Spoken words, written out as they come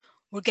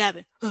We're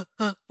gabbing.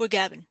 We're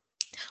gabbing.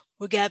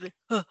 We're gabbing.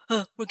 We're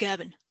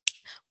gabbing.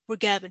 We're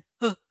gabbing.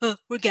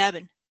 We're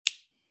gabbing.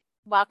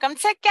 Welcome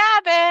to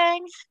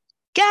Gabbing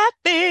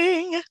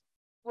Gabbing.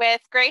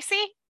 with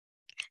Gracie.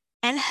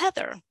 And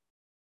Heather.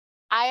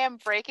 I am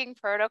breaking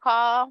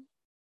protocol.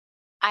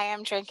 I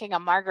am drinking a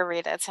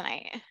margarita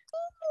tonight.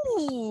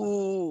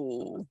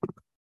 Ooh.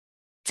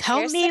 Tell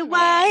Cheers me to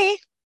why.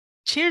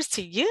 Cheers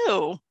to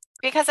you.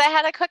 Because I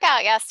had a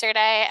cookout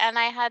yesterday and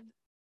I had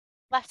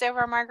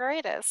leftover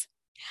margaritas.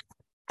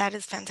 That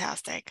is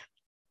fantastic.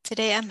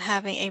 Today I'm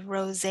having a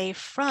rosé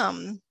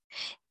from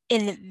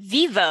In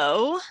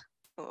Vivo.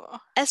 Ooh.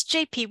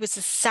 SJP, which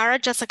is Sarah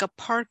Jessica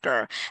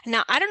Parker.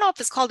 Now, I don't know if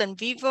it's called In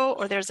Vivo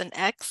or there's an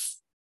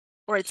X,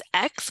 or it's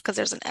X because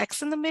there's an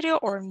X in the middle,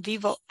 or In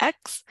Vivo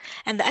X.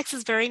 And the X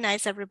is very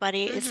nice,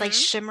 everybody. It's like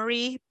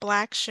shimmery,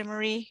 black,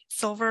 shimmery,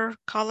 silver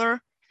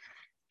color.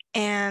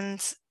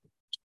 And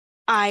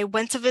I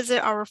went to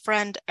visit our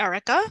friend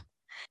Erica.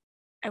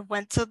 I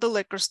went to the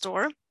liquor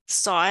store,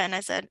 saw it, and I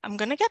said, I'm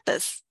going to get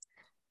this.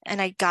 And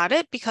I got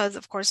it because,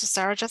 of course, it's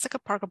Sarah Jessica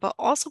Parker, but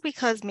also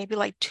because maybe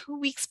like 2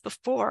 weeks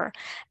before,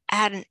 I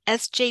had an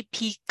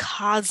SJP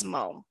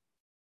Cosmo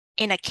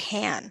in a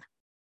can.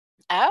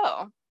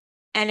 Oh.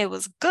 And it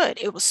was good.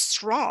 It was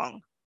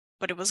strong,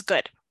 but it was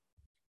good.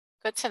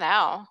 Good to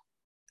know.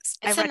 It's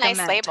I a nice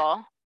recommend.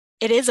 label.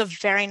 It is a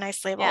very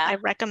nice label. Yeah. I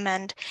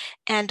recommend.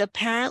 And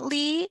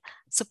apparently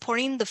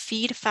supporting the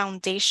Feed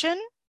Foundation,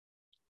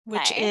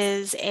 which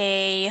is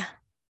a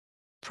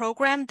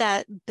program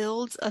that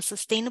builds a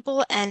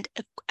sustainable and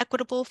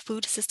equitable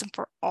food system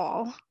for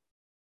all,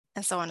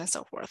 and so on and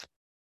so forth.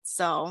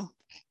 So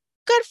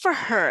good for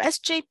her.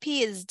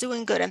 SJP is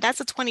doing good, and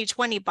that's a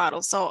 2020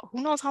 bottle. So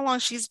who knows how long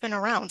she's been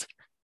around?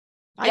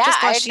 I just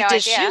thought she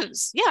did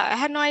shoes. Yeah, I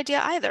had no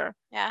idea either.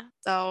 Yeah.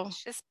 So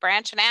she's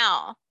branching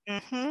out.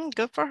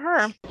 Good for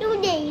her.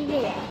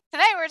 Today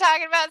we're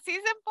talking about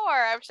season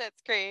 4 of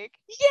Schitt's Creek.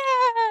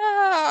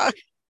 Yeah.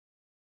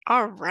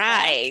 All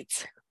right.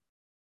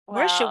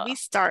 Where should we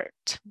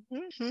start?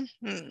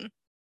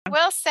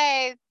 We'll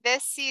say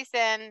this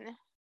season,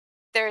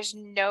 there's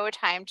no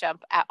time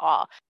jump at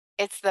all.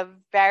 It's the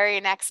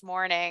very next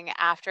morning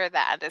after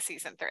the end of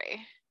season 3.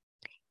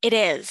 It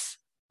is.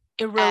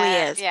 It really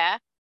is. Yeah.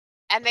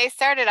 And they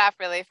started off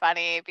really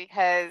funny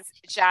because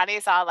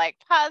Johnny's all like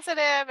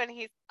positive and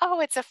he's, oh,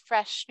 it's a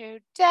fresh new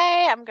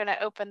day. I'm going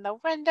to open the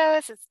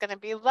windows. It's going to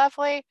be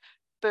lovely.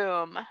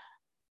 Boom.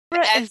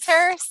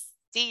 Enter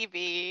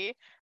Stevie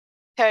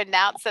to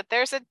announce that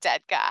there's a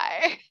dead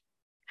guy.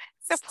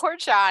 So poor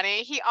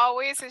Johnny, he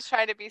always is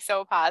trying to be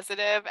so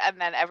positive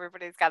and then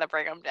everybody's got to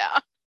bring him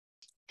down.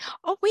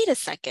 Oh, wait a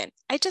second.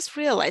 I just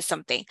realized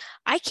something.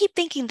 I keep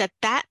thinking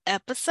that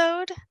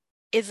episode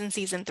is in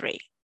season 3.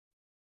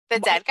 The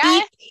dead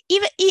guy?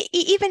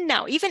 Even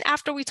now, even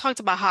after we talked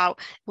about how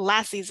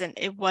last season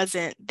it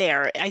wasn't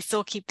there, I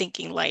still keep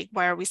thinking, like,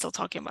 why are we still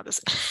talking about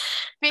this?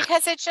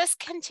 Because it just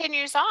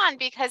continues on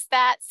because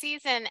that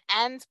season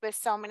ends with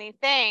so many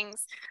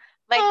things.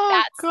 Like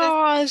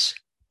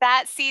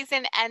that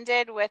season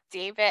ended with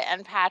David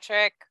and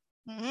Patrick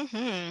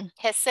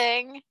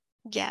kissing.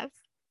 Yes.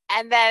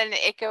 And then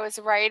it goes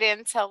right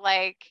into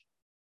like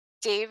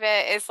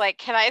David is like,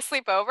 can I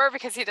sleep over?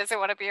 Because he doesn't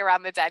want to be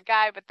around the dead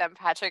guy. But then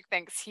Patrick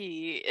thinks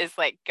he is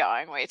like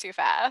going way too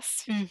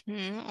fast.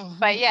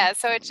 But yeah,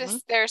 so it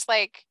just, there's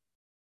like,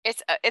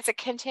 it's a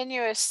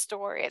continuous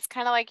story. It's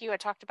kind of like you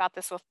had talked about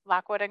this with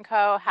Lockwood and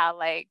Co. How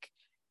like,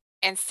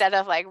 instead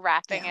of like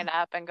wrapping it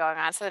up and going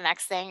on to the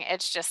next thing,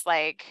 it's just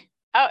like,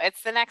 oh,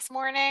 it's the next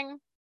morning.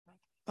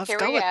 Let's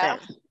go with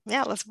it.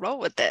 Yeah, let's roll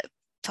with it.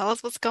 Tell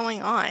us what's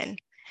going on.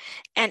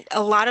 And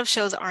a lot of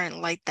shows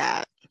aren't like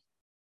that.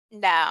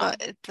 No.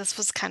 But this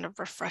was kind of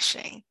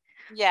refreshing.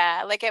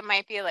 Yeah, like it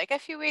might be like a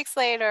few weeks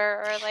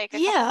later or like a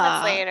couple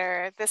months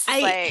later. This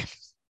is like...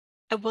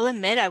 I will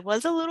admit I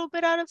was a little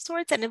bit out of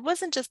sorts, and it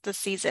wasn't just the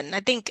season. I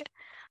think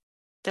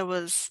there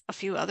was a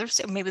few others,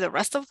 maybe the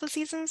rest of the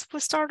seasons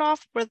would start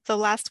off where the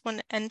last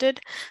one ended.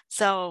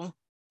 So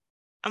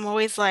I'm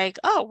always like,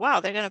 oh, wow,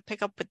 they're going to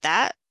pick up with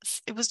that.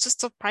 It was just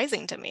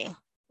surprising to me.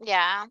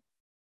 Yeah.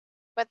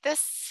 But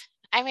this,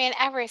 I mean,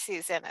 every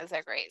season is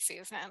a great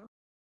season.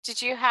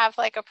 Did you have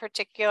like a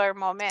particular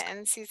moment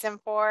in season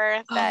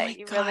 4 that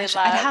you really loved?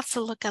 I'd have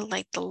to look at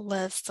like the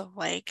list of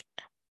like,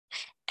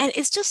 and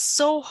it's just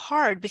so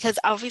hard because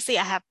obviously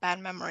I have bad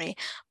memory,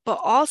 but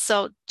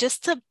also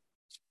just to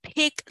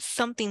pick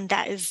something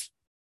that is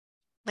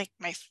like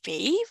my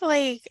fave,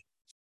 like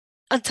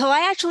until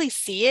I actually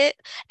see it,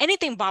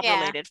 anything Bob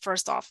related,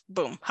 first off,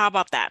 boom. How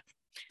about that?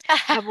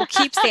 I will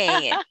keep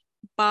saying it.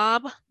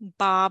 Bob,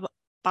 Bob,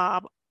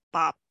 Bob,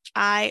 Bob.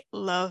 I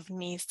love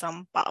me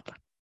some Bob.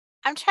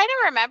 I'm trying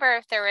to remember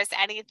if there was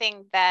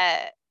anything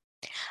that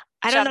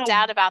jumped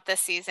out about this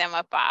season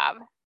with Bob.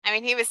 I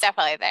mean, he was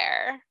definitely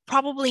there.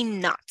 Probably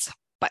not,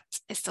 but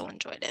I still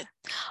enjoyed it.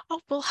 Oh,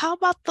 well, how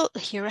about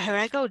here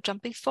I go,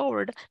 jumping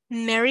forward.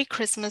 Merry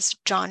Christmas,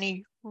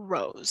 Johnny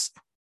Rose.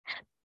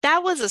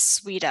 That was a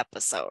sweet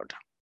episode.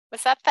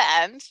 Was that the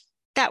end?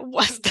 That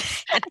was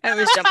the end. I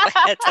was jumping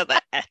ahead to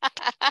the end.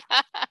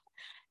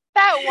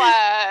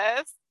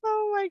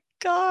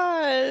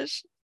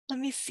 Let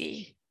me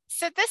see.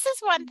 So this is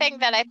one thing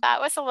that I thought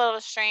was a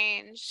little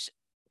strange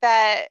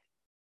that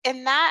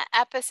in that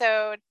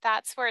episode,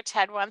 that's where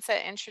Ted wants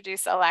to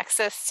introduce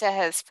Alexis to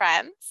his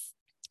friends.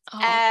 Oh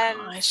And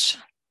gosh.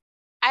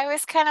 I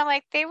was kind of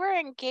like, they were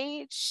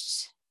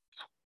engaged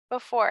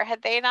before.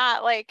 Had they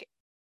not like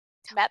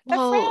met the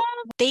friend? Well,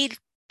 they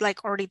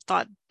like already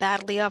thought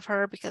badly of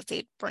her because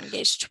they were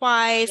engaged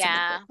twice and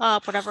they broke Yeah.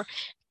 up, whatever.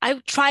 I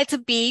tried to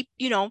be,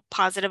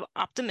 positive,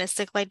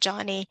 optimistic like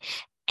Johnny.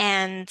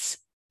 And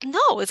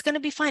no, it's gonna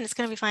be fine. It's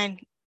gonna be fine.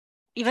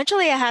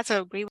 Eventually I had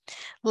to agree.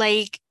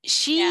 Like Yeah.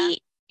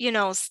 she,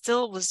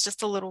 still was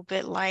just a little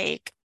bit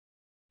like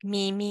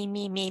me, me,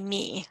 me, me,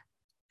 me.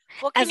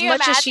 Well, can As you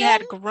much as she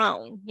imagine? had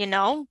grown.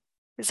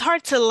 It's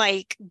hard to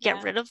like get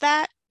Yeah. rid of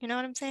that. You know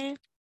what I'm saying?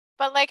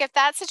 But like if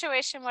that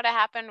situation would have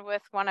happened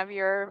with one of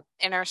your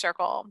inner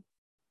circle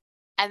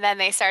and then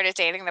they started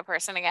dating the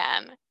person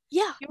again,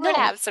 Yeah, you would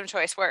no. have some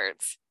choice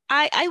words.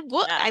 I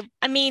would Yeah.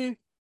 I mean,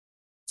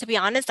 to be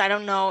honest, I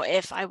don't know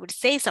if I would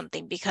say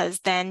something because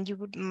then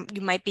you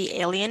might be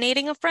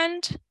alienating a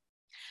friend.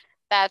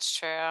 That's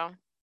true.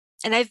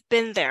 And I've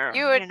been You there.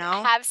 would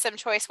have some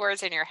choice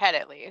words in your head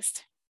at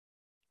least.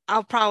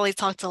 I'll probably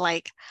talk to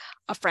like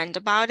a friend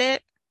about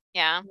it,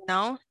 Yeah. you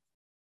know,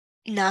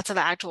 not to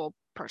the actual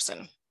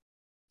person.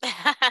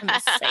 I'm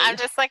just I'm saying.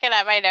 just looking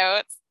at my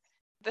notes.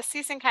 The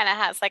season kind of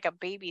has like a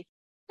baby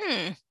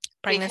Hmm.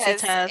 Pregnancy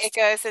because it test.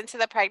 goes into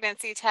the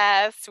pregnancy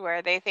test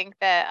where they think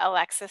that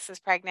Alexis is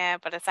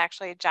pregnant, but it's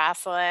actually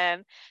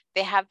Jocelyn.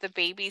 They have the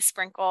baby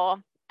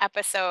sprinkle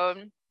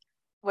episode,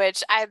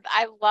 which I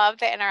love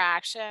the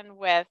interaction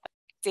with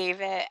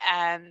David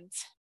and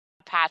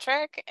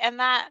Patrick in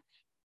that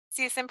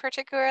season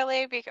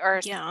particularly, or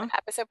Yeah.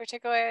 episode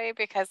particularly,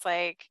 because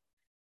like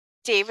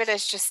David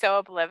is just so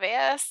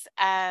oblivious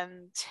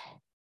and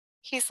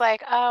he's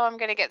like, "Oh, I'm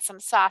gonna get some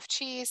soft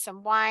cheese,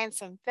 some wine,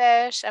 some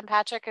fish," and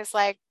Patrick is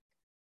like,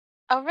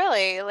 "Oh,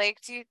 really?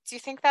 Like, do you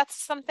think that's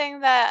something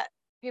that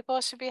people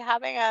should be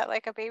having at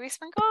like a baby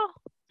sprinkle?"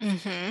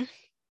 Mm-hmm.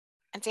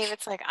 And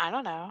David's like, "I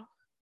don't know."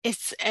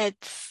 It's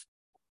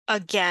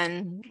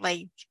again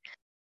like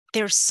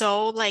they're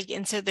so like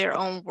into their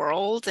own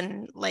world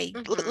and like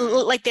Hmm.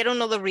 like they don't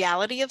know the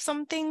reality of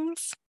some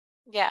things.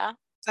 Yeah,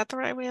 Is that the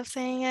right way of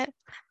saying it?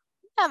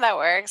 no, that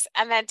works.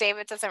 And then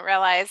David doesn't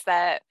realize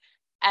that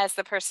as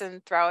the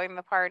person throwing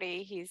the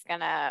party, he's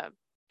gonna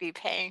be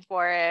paying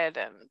for it,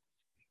 and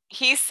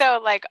he's so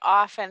like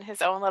off in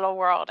his own little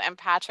world, and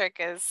Patrick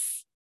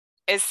is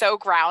so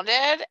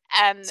grounded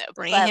and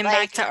Bringing but him back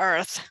like to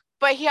earth.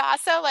 but he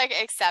also like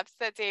accepts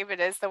that David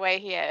is the way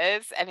he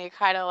is and he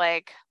kind of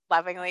like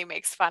lovingly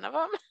makes fun of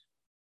him.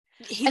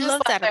 He I just loves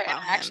love that their about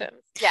him.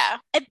 interactions. Yeah.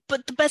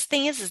 But the best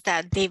thing is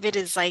that David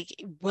is like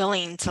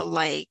willing to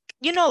like,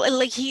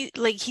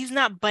 like he's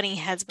not butting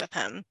heads with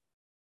him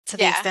to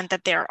the Yeah. extent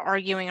that they're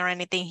arguing or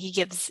anything. He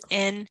gives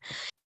in,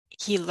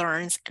 he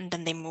learns, and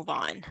then they move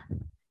on.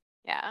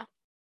 Yeah.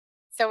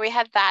 So we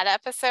had that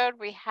episode.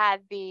 We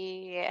had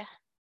the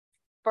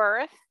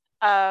birth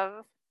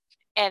of,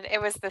 and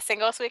it was the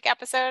singles week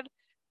episode.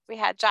 We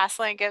had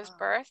Jocelyn gives Oh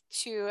birth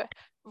to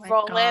my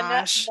Roland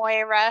gosh.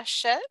 Moira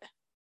Schitt,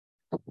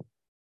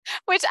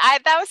 which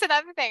that was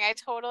another thing. I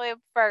totally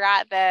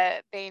forgot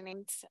that they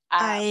named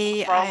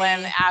I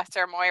Roland I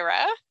after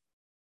Moira.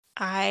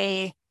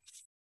 I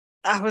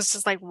I was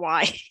just like,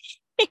 why?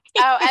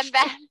 Oh, and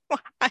then the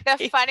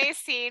Why? funny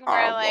scene where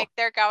Horrible. like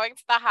they're going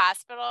to the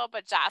hospital,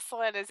 but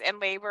Jocelyn is in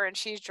labor and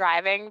she's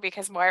driving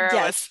because Moira was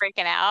Yes.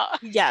 freaking out.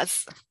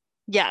 Yes.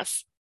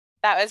 Yes.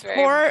 That was very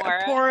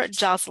Moira. Poor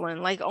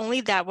Jocelyn. Like only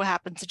that would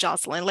happen to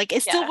Jocelyn. Like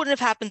it still Yeah. wouldn't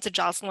have happened to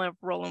Jocelyn if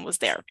Roland was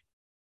there.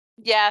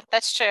 Yeah,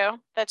 that's true.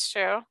 That's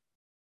true.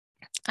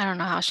 I don't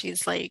know how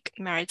she's like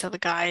married to the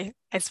guy.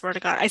 I swear to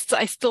God. I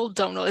still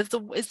don't know.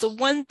 It's the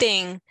one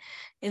thing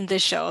in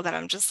this show that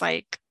I'm just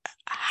like,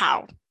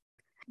 how?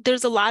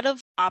 There's a lot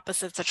of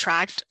opposites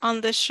attract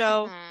on this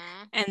show,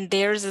 Hmm. and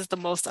theirs is the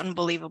most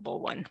unbelievable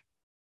one.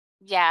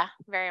 Yeah,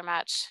 very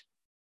much.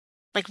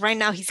 Like right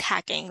now he's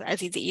hacking as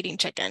he's eating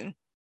chicken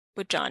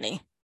with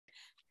Johnny.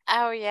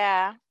 Oh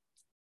yeah.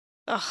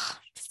 Ugh,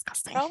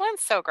 disgusting.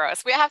 Roland's so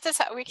gross. We have to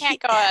we can't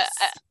He go is.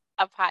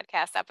 a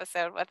podcast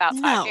episode without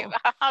talking No,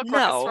 about how gross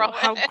no, Roland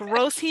how is.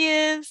 gross he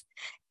is.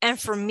 And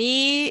for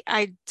me,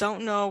 I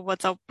don't know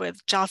what's up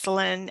with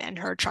Jocelyn and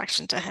her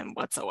attraction to him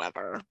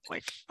whatsoever.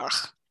 Like,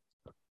 ugh.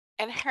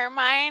 In her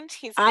mind,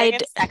 he's I'd, bringing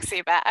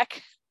sexy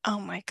back. oh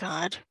my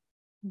God.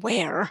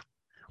 Where?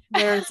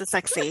 Where is the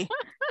sexy?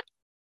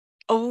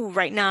 Oh,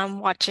 right now I'm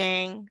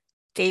watching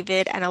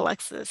David and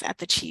Alexis at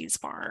the cheese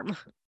farm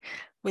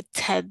with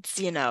Ted's.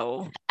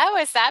 Oh,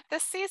 is that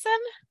this season?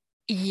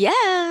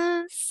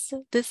 Yes,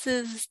 this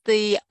is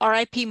the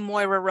R.I.P.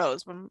 Moira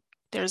Rose. When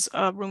there's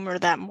a rumor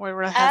that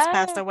Moira has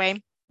passed Oh.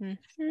 away. Mhm.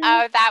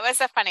 Oh, that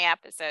was a funny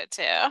episode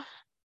too. Oh,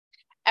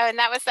 and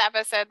that was the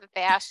episode that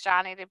they asked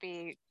Johnny to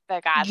be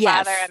the godfather,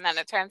 Yes, and then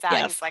it turns out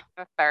he's yes. like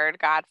the third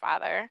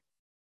godfather.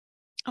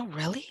 Oh,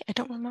 really? I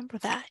don't remember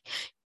that.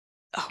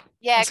 Oh, I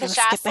Yeah, was because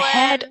gonna skip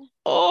ahead. Jocelyn,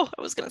 Oh,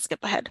 I was gonna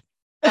skip ahead.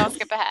 I'll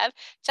skip ahead.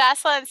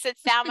 Jocelyn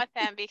sits down with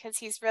him because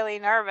he's really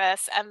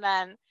nervous, and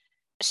then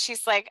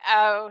she's like,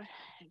 "Oh,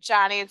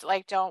 Johnny's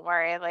like, don't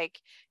worry,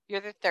 like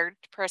you're the third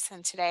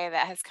person today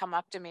that has come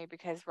up to me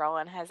because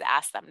Roland has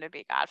asked them to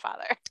be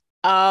godfather."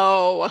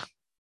 Oh,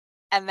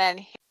 And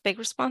then big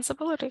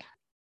responsibility.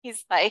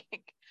 he's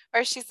like,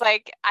 or she's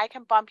like, "I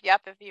can bump you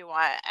up if you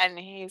want," and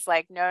he's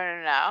like, "No,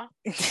 no,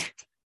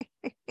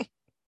 no."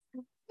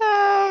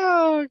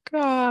 Oh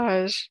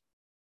gosh.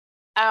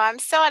 I'm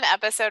still in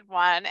episode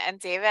 1, and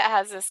David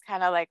has this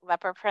kind of like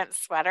leopard print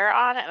sweater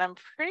on, and I'm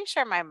pretty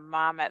sure my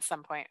mom at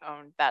some point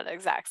owned that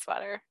exact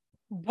sweater.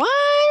 What?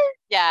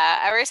 Yeah,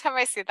 every time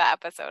I see that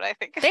episode, I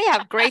think They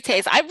have great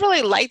taste. I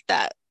really like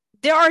that.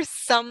 There are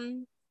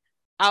some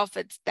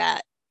outfits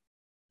that,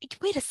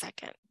 wait a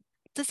second.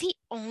 Does he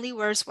only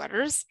wear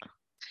sweaters?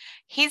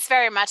 he's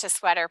very much a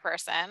sweater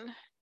person.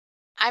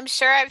 I'm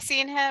sure I've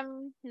seen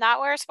him not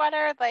wear a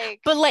sweater,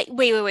 like But like,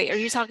 wait. Are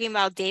you talking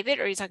about David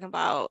or are you talking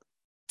about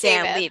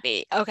Dan David.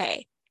 Levy?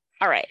 Okay.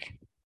 All right.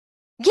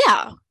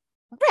 Yeah.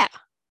 Yeah.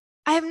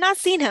 I have not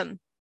seen him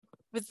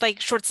with like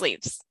short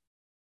sleeves.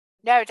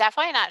 No,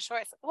 definitely not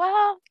shorts.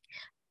 Well,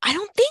 I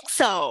don't think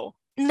so.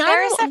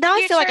 there's a Now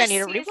I feel like future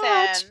I need to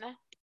rewatch. season.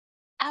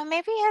 Oh,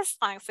 maybe his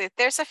long sleeve.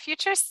 There's a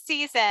future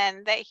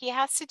season that he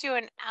has to do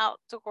an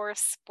outdoor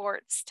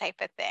sports type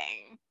of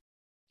thing.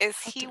 Is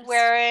he Outdoor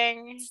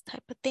wearing? sports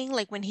type of thing,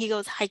 like when he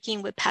goes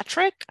hiking with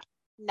Patrick,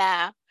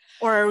 No.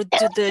 or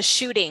do the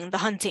shooting, the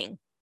hunting.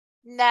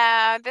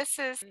 No,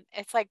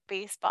 it's like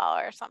baseball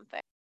or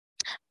something.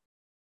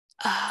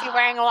 Is he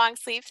wearing long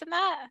sleeves in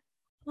that?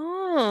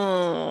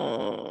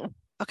 Oh,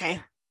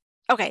 okay.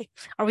 Okay.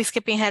 Are we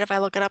skipping ahead if I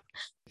look it up?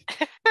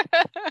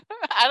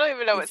 I don't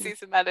even know what Season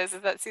season that is.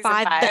 Is that season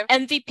 5, the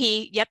 5?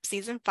 MVP. Yep,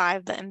 season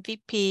 5, the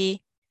MVP.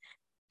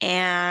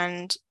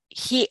 And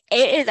it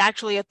is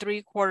actually a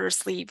 3/4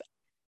 sleeve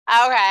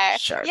Okay.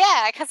 shirt.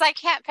 Yeah, because I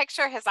can't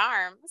picture his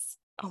arms.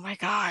 Oh my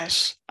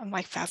gosh. I'm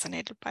like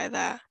fascinated by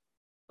that.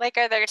 Like,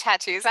 are there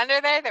tattoos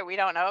under there that we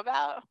don't know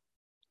about?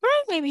 Or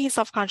maybe he's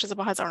self-conscious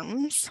about his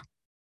arms.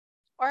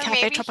 Or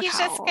Cafe maybe he just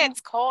Tropical.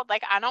 gets cold.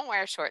 Like, I don't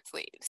wear short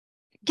sleeves.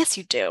 Yes,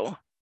 you do.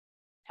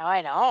 No,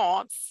 I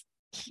don't.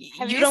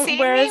 Have You you don't seen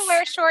wear me as,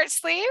 wear short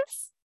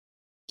sleeves?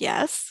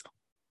 yes.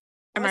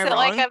 Am Was I it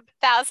like wrong?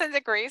 1,000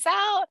 degrees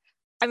out?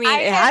 I mean,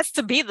 I it get has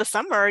to be the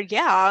summer.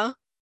 Yeah.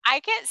 I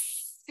get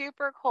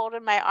super cold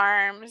in my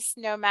arms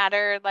no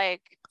matter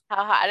like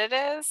how hot it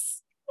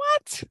is.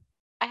 What?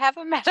 I have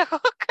a medical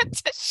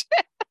condition.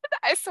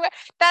 I swear.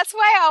 That's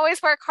why I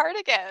always wear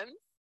cardigans.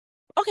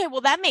 Okay,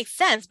 well, that makes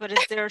sense, but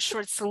is there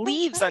short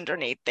sleeves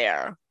underneath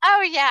there?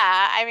 Oh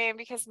yeah. I mean,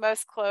 because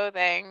most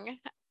clothing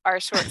are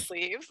short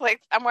sleeves.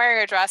 Like I'm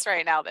wearing a dress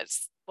right now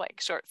that's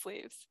like short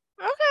sleeves.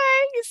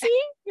 Okay, you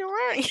see, you're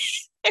wearing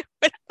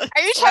with a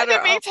Are you trying sweater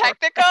to be upper.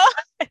 technical?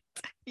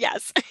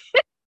 Yes,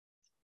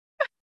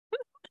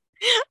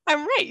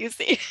 I'm right, you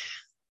see.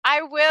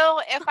 I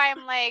will if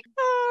I'm like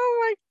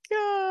Oh my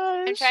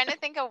I'm gosh. trying to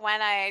think of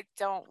when I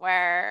don't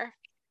wear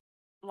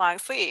long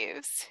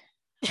sleeves.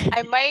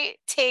 I might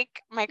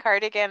take my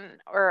cardigan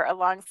or a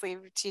long sleeve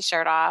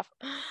t-shirt off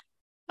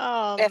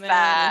Oh if man.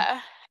 uh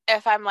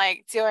if I'm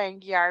like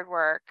doing yard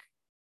work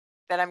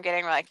that I'm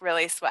getting like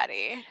really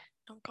sweaty.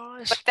 Oh But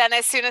gosh. then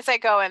as soon as I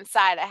go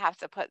inside, I have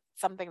to put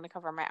something to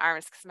cover my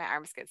arms because my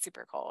arms get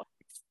super cold.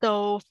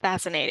 So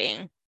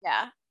fascinating.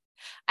 Yeah.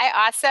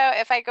 I also,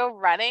 if I go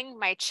running,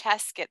 my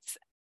chest gets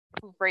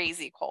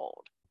crazy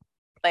cold.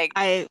 Like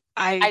I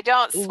I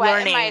don't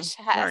sweat in my chest.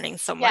 learning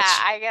so Yeah, much.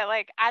 I get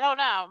like I don't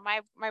know.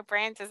 My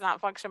brain does not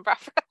function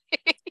properly.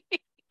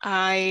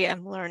 I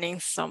am learning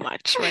so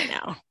much right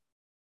now.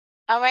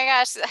 Oh my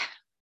gosh.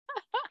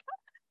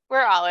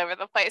 We're all over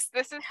the place.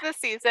 This is the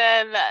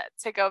season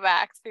to go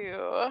back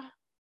to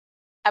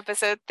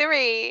episode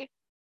 3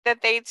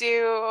 that they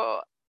do.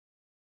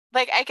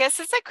 Like, I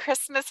guess it's a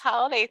Christmas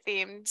holiday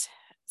themed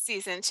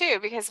season too,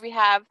 because we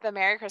have the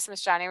Merry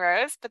Christmas Johnny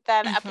Rose, but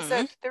then Hmm.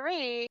 episode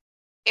 3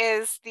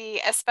 is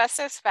the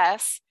Asbestos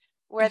Fest,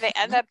 where they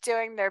end Hmm. up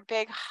doing their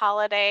big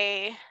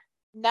holiday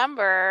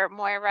number,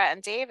 Moira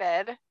and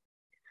David,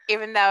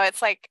 even though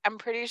it's like, I'm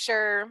pretty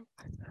sure,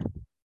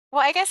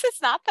 well, I guess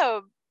it's not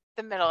the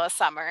middle of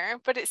summer,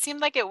 but it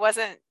seemed like it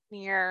wasn't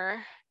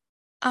near,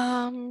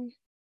 Um,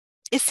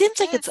 it seems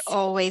like didn't, it's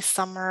always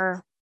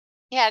summer.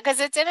 yeah, because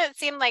it didn't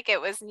seem like it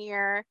was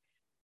near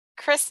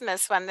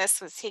Christmas when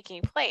this was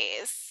taking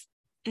place.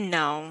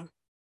 No.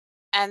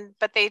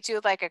 But they do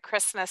like a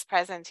Christmas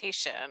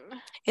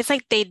presentation. It's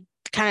like they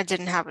kind of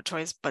didn't have a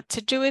choice but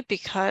to do it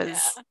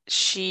because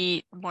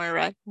Yeah.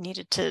 Moira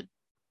needed to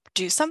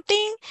do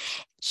something.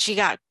 She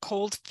got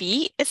cold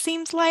feet, it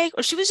seems like,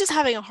 or she was just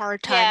having a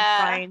hard time Yeah.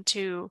 trying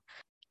to,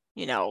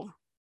 you know,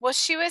 Well,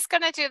 she was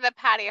gonna do the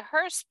Patty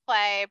Hearst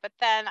play, but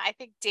then I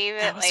think that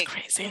David was like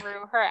crazy.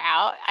 threw her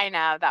out. I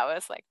know that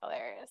was like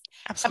hilarious.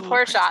 And Absolutely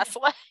poor crazy.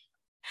 Jocelyn.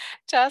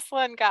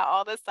 Jocelyn got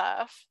all the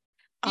stuff.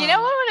 You know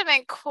Um, what would have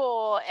been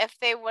cool if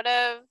they would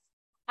have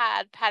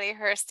had Patty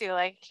Hearst do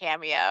like a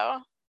cameo?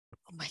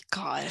 oh my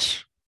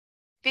gosh. I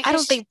Because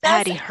don't think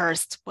Patty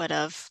Hearst would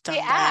have she done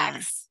that.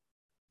 acts.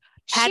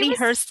 She Patty was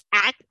Hearst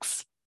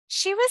acts.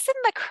 she was in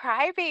the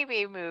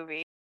Crybaby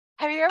movie.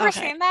 Have you ever Okay.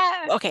 seen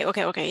that?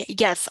 Okay.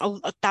 Yes,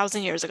 a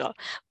thousand years ago.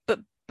 But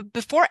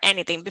before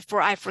anything,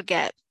 before I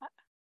forget,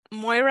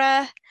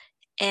 Moira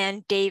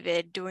and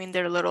David doing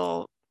their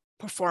little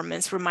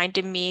performance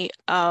reminded me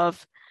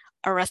of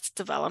Arrested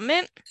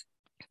Development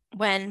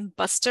when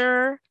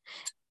Buster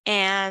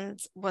and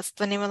what's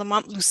the name of the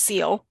mom?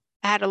 Lucille.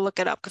 I had to look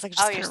it up because I Oh,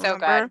 just you're couldn't so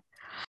remember. good.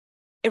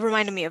 It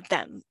reminded me of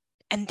them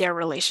and their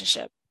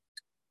relationship.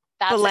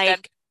 But That's a good,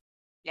 like,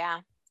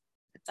 yeah,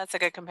 that's a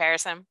good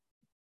comparison.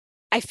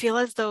 I feel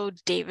as though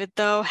David,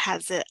 though,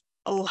 has it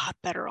a lot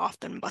better off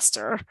than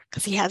Buster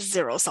because he has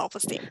zero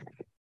self-esteem.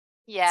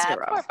 Yeah,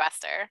 Zero. poor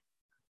Buster.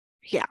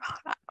 Yeah.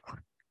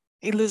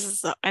 He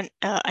loses a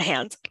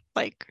hand.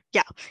 Like,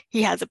 yeah,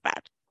 he has it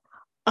bad.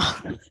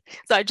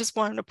 So I just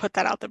wanted to put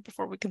that out there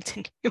before we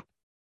continue.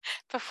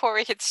 Before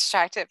we get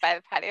distracted by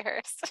the Patty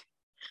Hearst.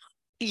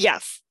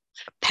 Yes,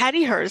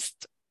 Patty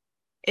Hearst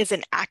is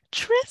an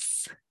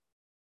actress.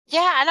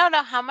 Yeah, I don't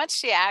know how much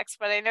she acts,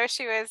 but I know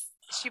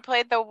she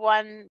played the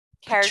one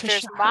character's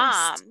Patricia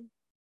Hearst. mom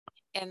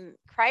in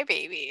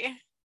Crybaby.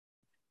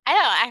 I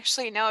don't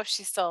actually know if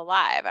she's still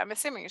alive. I'm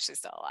assuming she's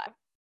still alive.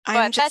 I'm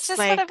But that just just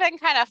would like, have been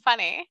kind of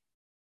funny.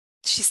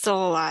 she's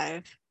still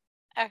alive.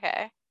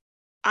 Okay.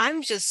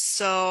 I'm just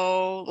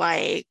so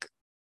like,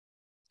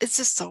 it's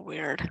just so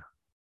weird.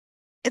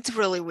 It's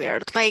really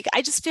weird. Like,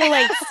 I just feel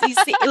like you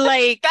see,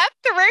 like, That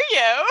threw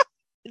you.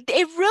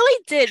 it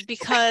really did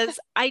because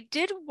I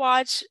did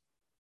watch,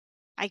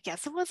 I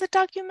guess it was a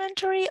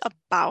documentary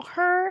about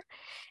her,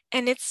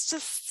 and it's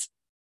just,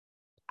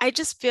 I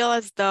just feel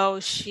as though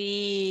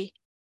she's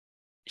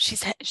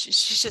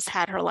just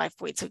had her life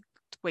way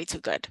too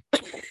good.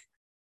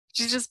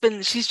 She's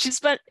been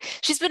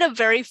a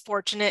very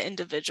fortunate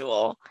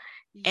individual,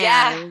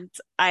 Yeah, and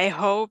I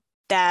hope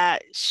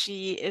that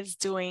she is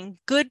doing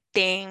good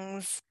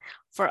things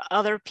for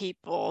other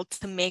people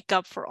to make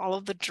up for all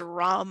of the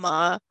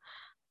drama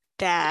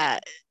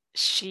that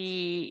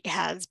she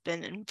has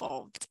been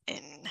involved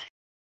in,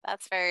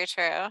 that's very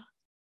true.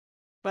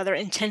 whether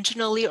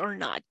intentionally or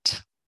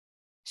not.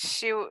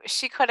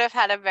 She could have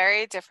had a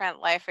very different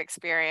life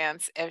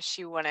experience if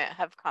she wouldn't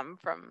have come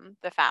from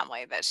the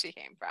family that she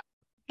came from.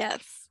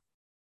 Yes.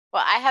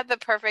 Well, I had the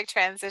perfect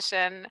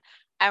transition.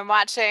 I'm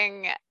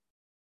watching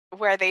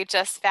where they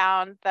just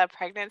found the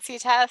pregnancy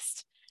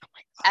test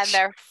and Gosh.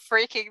 they're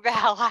freaking the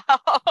hell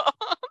out. So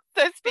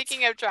That's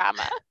speaking of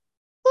drama,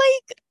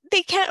 like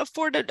they can't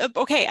afford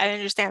okay, I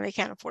understand they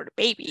can't afford a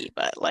baby,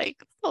 but like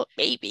still a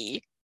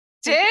baby.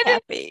 Like be did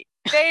happy.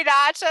 they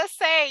not just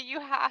say you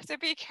have to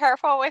be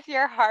careful with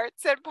your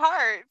hearts and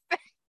parts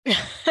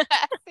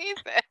that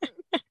season?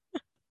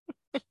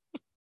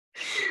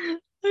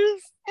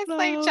 It's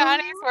like So,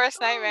 Johnny's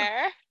worst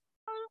nightmare.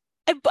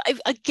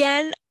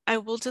 again, I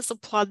will just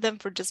applaud them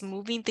for just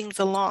moving things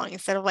along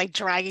instead of like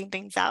dragging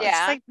things out. It's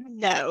Yeah. like,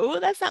 no,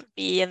 that's not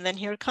me. And then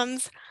here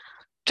comes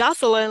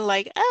Jocelyn,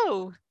 like,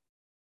 oh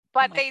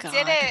But my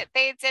God.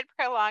 they did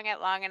prolong it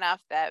long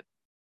enough that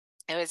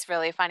it was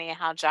really funny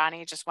how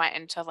Johnny just went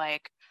into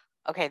like,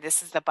 okay,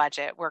 this is the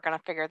budget. We're gonna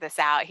figure this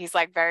out. He's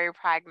like very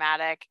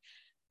pragmatic,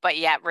 but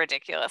yet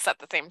ridiculous at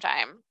the same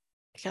time.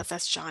 Because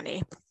that's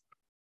Johnny.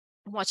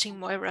 Watching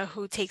Moira,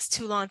 who takes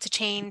too long to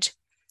change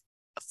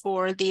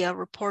for the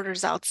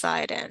reporters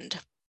outside, and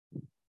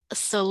a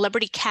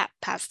celebrity cat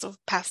passed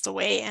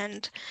away,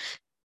 and they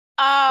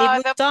Oh,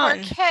 the moved poor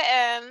on.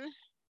 kitten.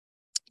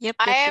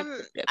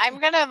 I'm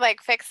gonna like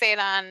fixate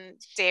on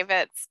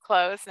David's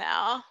clothes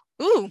now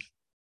Ooh,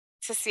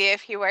 to see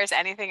if he wears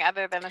anything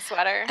other than a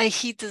sweater.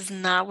 he does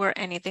not wear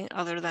anything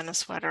other than a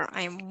sweater.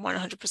 I am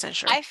 100%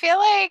 sure. I feel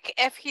like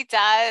if he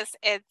does,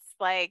 it's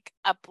like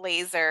a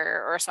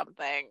blazer or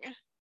something,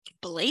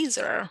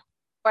 Blazer.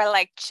 or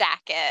like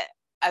jacket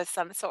of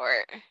some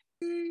sort.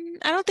 I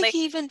don't think Like,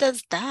 he even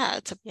does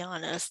that, to be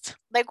honest.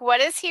 like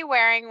what is he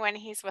wearing when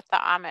he's with the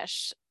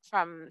Amish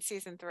from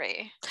season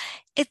 3?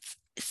 It's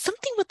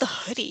something with the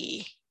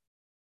hoodie.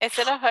 Is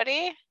it a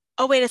hoodie?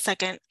 Oh, wait a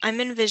second. I'm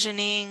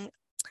envisioning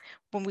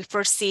when we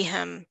first see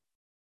him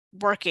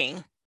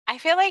working. I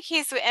feel like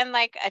he's in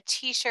like a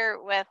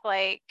t-shirt with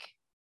like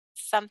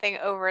something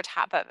over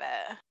top of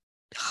it.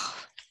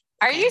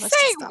 Are Okay, you let's just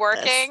saying stop this.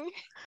 working?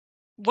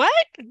 What?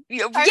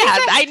 Yeah, Are you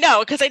saying I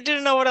know, because I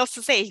didn't know what else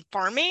to say.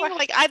 Farming? what,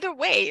 Like either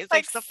way, it's like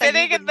like stuff that he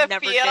sitting would in the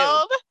never do. field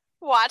Stuff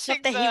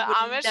watching that the he would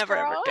Amish never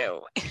ever girl?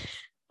 do.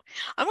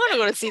 I'm gonna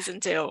go to season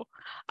two.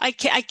 I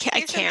Season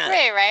can't.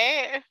 3,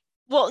 right?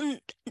 Well,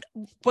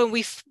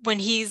 when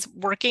he's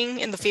working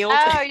in the field,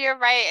 Oh, you're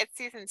right. It's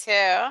season 2.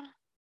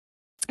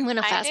 I'm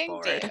gonna fast Finding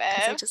forward because I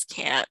David. just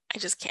can't. I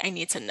just can't. I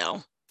need to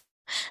know.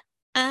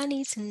 I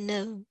need to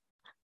know.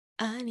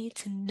 I need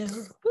to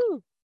know.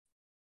 Woo.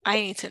 I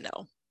need to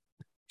know.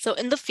 So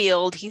in the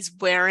field, he's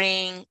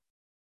wearing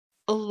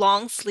a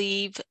long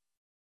sleeve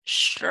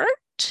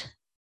shirt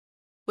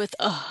with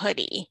a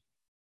hoodie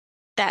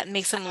that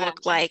makes him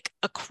look like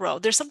a crow.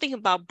 There's something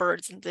about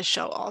birds in this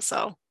show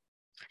also.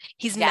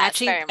 He's Yes,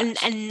 matching, very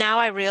much. and now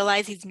I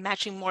realize he's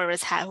matching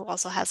Moira's hat, who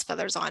also has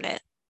feathers on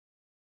it.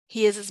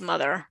 He is his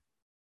mother.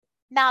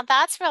 Now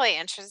that's really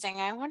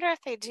interesting. I wonder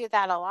if they do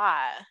that a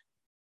lot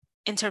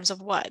In terms of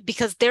what?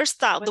 Because their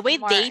style, the with way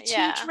more, they two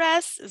yeah.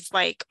 dress is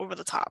like over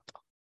the top,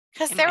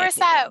 Because in my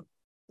opinion.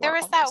 there Or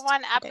was that almost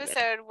one David.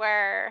 episode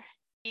where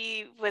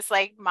he was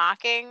like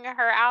mocking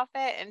her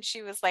outfit and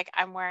she was like,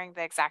 I'm wearing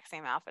the exact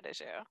same outfit as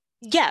you.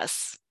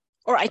 Yes.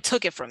 Or I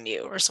took it from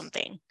you or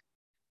something.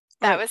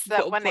 That Or was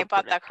the when they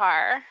bought the whatever.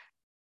 car.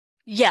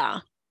 Yeah.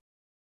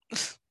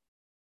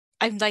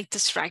 I'm like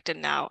distracted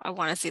now. I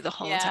want to see the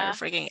whole entire Yeah.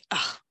 freaking.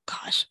 Oh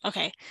gosh.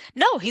 Okay.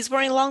 No, he's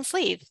wearing long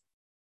sleeve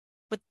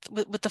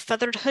with the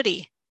feathered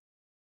hoodie.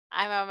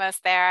 I'm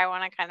almost there. I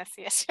want to kind of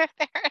see it. There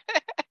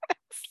it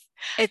is.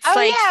 It's Oh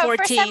like yeah,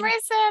 for some 14.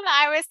 reason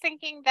I was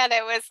thinking that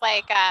it was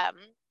like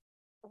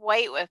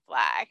white with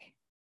black,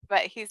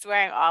 but he's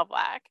wearing all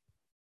black.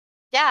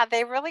 Yeah,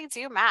 they really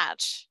do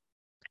match.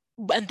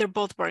 And they're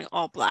both wearing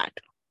all black,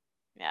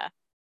 Yeah.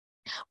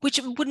 which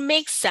would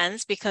make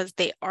sense because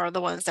they are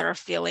the ones that are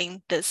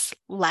feeling this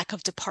lack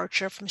of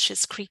departure from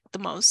Schitt's Creek the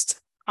most.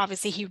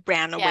 Obviously, he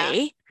ran Yeah,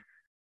 away.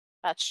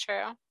 that's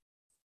true.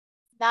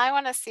 Now I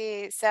want to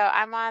see. So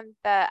I'm on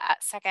the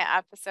second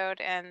episode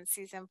in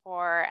season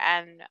 4,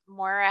 and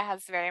Moira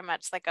has very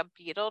much like a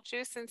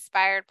Beetlejuice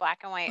inspired black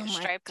and Oh white my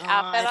striped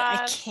outfit God,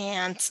 I on.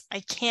 can't. I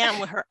can't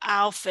with her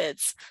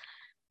outfits.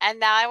 And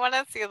now I want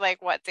to see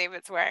like what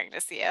David's wearing to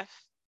see if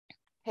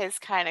his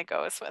kind of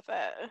goes with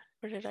it.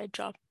 Where did I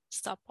drop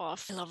stop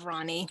off? I love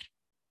Ronnie.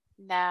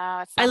 No,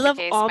 it's I not the love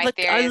case. all My the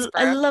theory is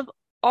I broke. love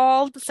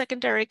all the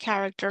secondary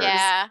characters.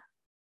 Yeah,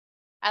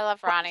 I love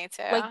But Ronnie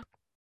like too.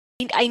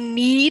 I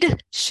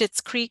need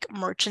Schitt's Creek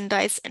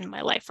merchandise in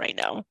my life right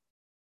now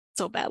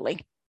so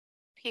badly.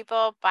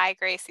 People buy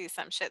Gracie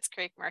some Schitt's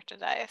Creek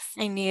merchandise.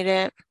 I need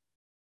it.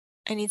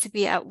 I need to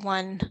be at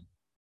one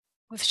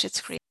with Schitt's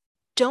Creek.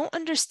 Don't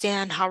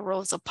understand how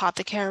Rose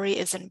Apothecary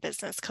is in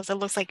business because it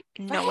looks like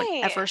no one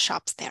ever Right.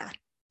 shops there.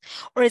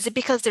 Or is it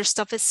because their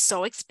stuff is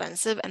so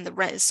expensive and the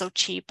rent is so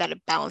cheap that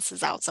it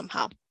balances out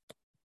somehow?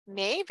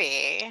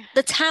 Maybe.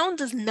 The town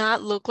does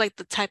not look like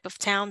the type of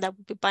town that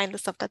would be buying the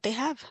stuff that they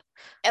have.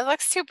 It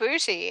looks too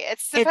bougie.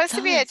 It's It supposed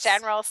to be a does.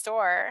 general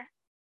store.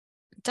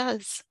 It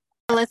does.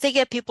 Unless they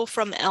get people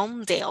from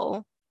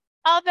Elmdale.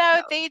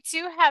 Although No. they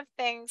do have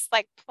things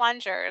like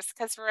plungers,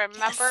 because Yes.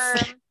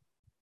 remember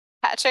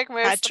Patrick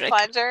moves the Patrick.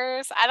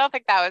 plungers? I don't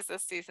think that was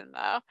this season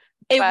though,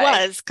 It but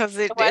was because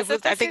it was was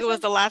it I this think it was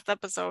season? the last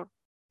episode.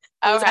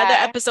 It was either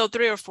Okay. episode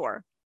 3 or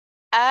 4.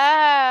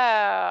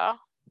 Oh,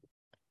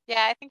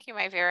 yeah, I think you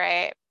might be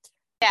right.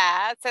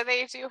 Yeah, so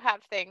they do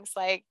have things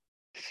like,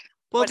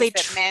 Well, what they is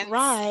it, mints?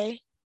 try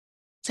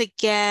to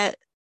get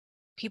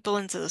people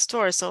into the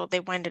store, so they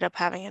winded up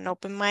having an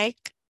open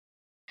mic.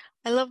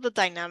 I love the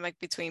dynamic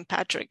between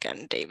Patrick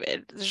and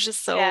David. It's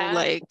just so Yeah,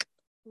 like,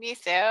 me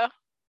too.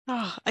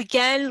 oh,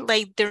 again,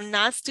 like they're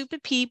not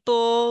stupid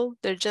people.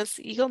 They're just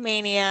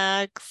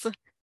egomaniacs.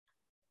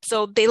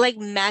 So they like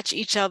match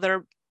each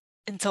other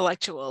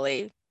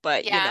intellectually,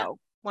 but Yeah.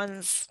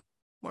 one's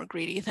more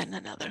greedy than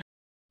another.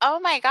 Oh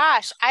my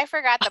gosh, I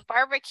forgot the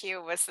barbecue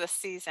was this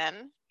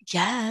season.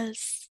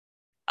 Yes.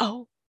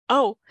 Oh,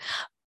 oh,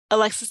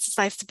 Alexis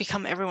decides to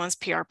become everyone's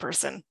PR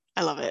person.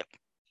 I love it.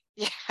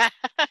 Yeah.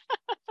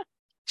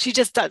 She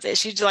just does it.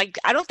 She's like,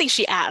 I don't think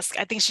she asks.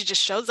 I think she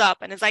just shows up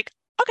and is like,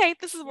 okay,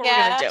 this is what we're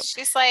gonna Yeah, do.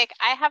 she's like,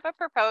 I have a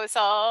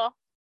proposal.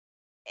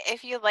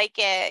 If you like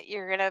it,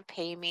 you're gonna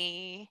pay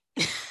me.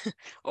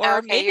 Or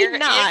Okay, maybe you're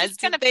not. just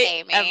Did gonna they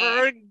pay me.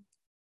 ever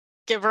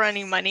give her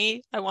any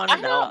money? I want to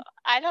know.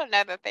 I don't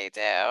know that they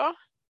do.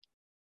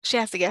 She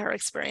has to get her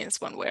experience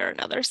one way or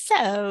another.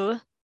 So,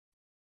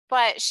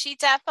 But she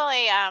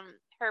definitely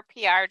her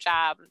PR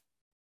job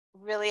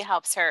really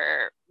helps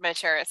her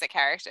mature as a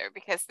character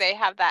because they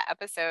have that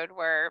episode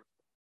where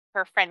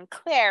her friend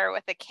Claire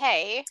with a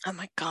K oh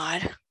my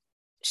God. Oh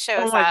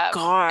shows my up and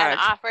God.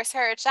 offers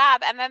her a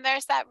job. And then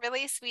there's that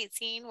really sweet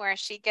scene where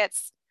she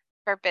gets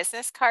her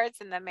business cards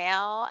in the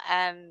mail,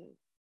 and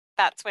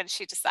that's when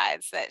she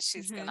decides that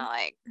she's Hmm. gonna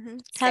like Hmm.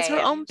 Has her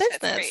stay own in Schitt's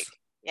business. Creek.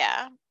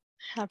 Yeah.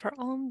 Have her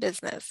own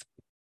business.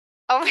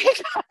 Oh my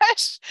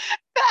gosh.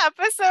 The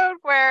episode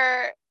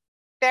where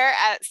they're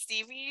at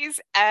Stevie's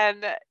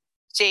and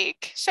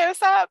Jake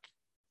shows up.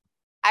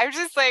 I'm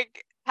just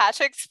like,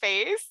 Patrick's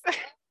face.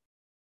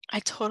 I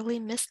totally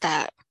missed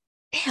that.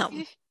 Damn.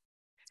 Do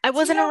I you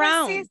wasn't know what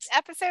around.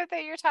 episode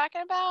that you're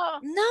talking about?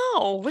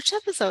 No, which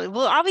episode?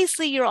 Well,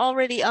 obviously you're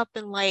already up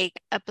in like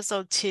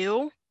episode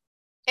 2.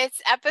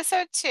 It's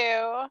episode 2,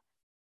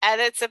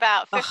 and it's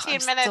about Oh, I'm 15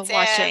 still minutes in.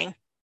 watching.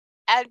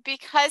 And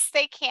because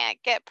they can't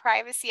get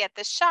privacy at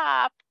the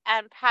shop,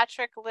 and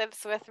Patrick lives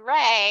with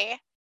Ray,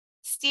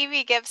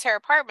 Stevie gives her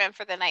apartment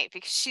for the night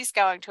because she's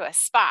going to a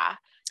spa.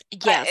 But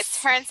it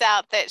Yes. turns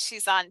out that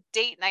she's on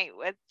date night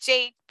with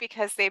Jake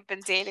because they've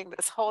been dating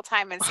this whole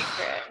time in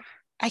secret.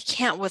 I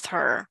can't with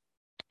her.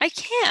 I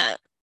can't.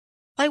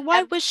 Like, why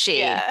And was she?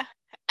 yeah.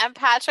 And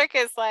Patrick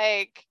is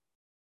like,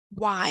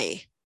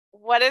 Why?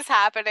 what is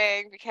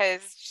happening?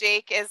 Because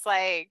Jake is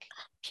like,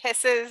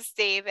 kisses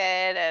David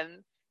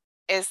and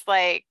is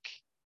like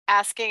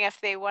asking if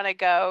they want to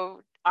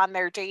go on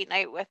their date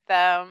night with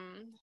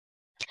them.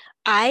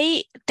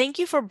 I thank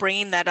you for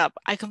bringing that up.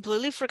 I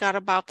completely forgot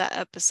about that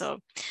episode.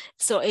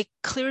 So it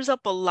clears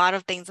up a lot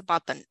of things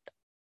about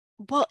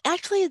well,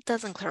 actually, it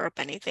doesn't clear up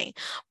anything.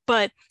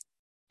 But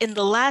in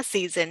the last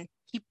season,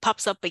 he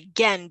pops up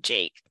again,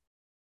 Jake.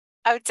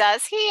 Oh,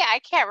 does he? I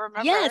can't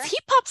Yes, remember. he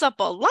pops up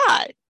a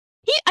lot.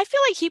 I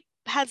feel like he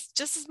has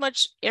just as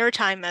much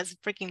airtime as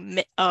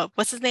freaking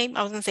what's his name?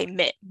 I was gonna say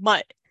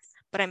Mutt,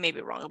 but I may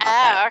be wrong about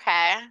that. Oh,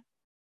 okay.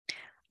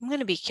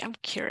 I'm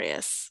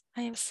curious.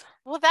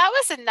 Well, that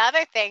was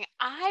another thing.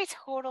 I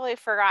totally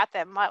forgot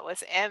that Mutt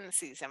was in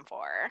season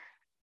 4.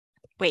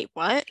 Wait,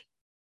 what?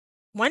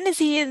 When is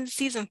he in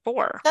season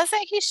 4?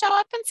 Doesn't he show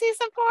up in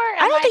season 4? I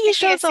Am don't I think he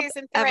thinking shows it's up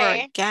season ever 3?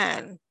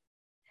 again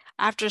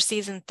after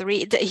season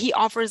 3. He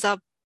offers up,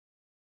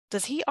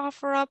 does he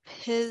offer up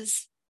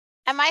his,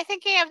 Am I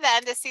thinking of the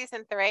end of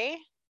season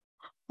 3?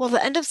 well,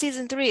 the end of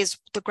season 3 is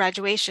the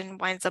graduation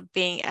winds up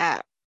being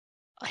at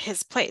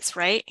his place,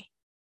 right?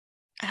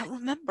 I don't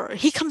remember.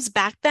 He comes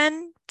back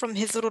then from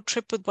his little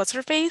trip with what's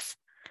her face?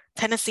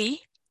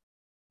 Tennessee?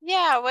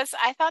 Yeah,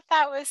 I thought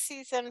that was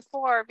season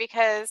 4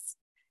 because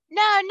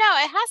no,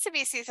 it has to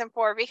be season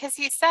 4 because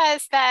he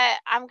says that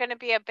I'm going to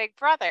be a big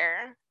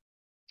brother.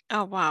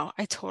 Oh wow,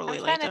 I I'm totally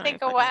trying to don't even think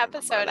of fucking what remember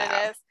episode it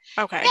that. is.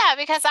 Okay. Yeah,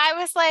 because I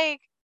was like,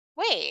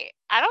 wait,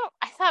 I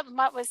thought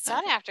Mutt was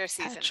done after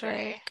season 3.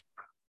 Patrick.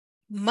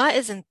 Mutt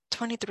is in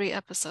 23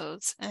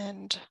 episodes,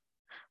 and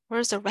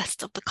where's the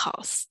rest of the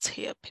cast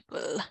here,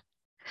 people?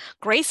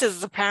 Grace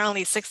is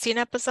apparently 16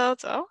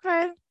 episodes.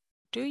 Okay.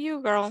 Do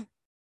you, girl?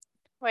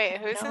 Wait,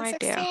 who's No in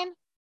idea. 16?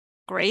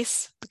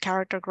 Grace, the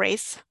character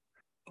Grace,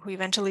 who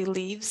eventually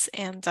leaves,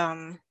 and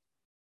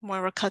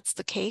Moira cuts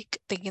the cake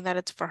thinking that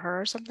it's for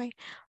her or something.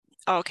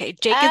 Oh, okay.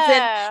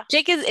 Oh,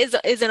 Jake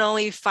is in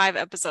only 5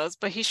 episodes,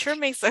 but he sure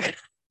makes a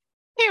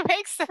he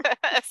makes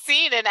a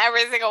scene in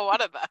every single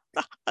one of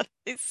them.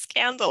 it's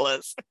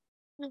scandalous.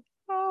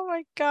 Oh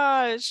my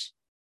gosh.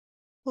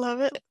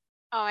 Love it.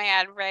 Oh my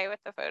God, Ray with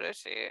the photo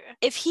shoot.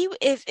 If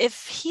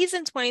he's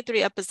in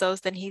 23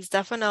 episodes, then he's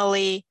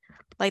definitely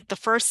like the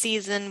first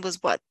season was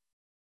what,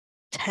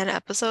 10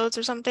 episodes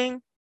or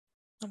something?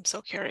 I'm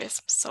so curious.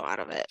 I'm so out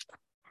of it.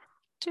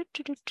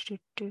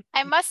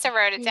 I must have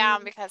wrote it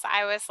down because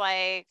I was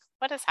like,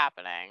 what is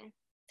happening?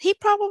 He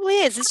probably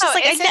is. It's just Oh,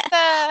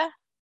 like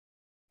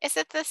is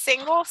it the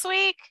singles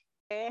week?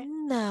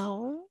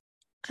 no,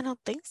 I don't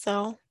think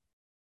so.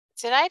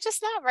 Did I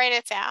just not write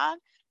it down?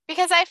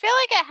 Because I feel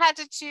like it had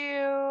to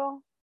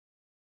do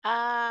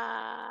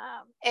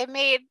it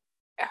made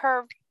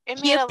it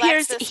He made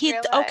appears Alexis he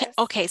okay, realize.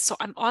 okay, so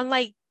I'm on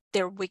like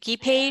their wiki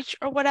page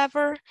or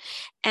whatever,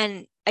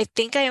 and I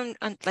think I am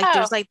on, like Oh,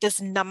 there's like this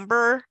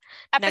number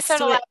next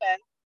episode to it. 11.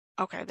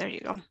 Okay, there you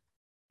go.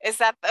 Is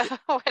that the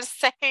what it's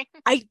saying?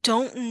 I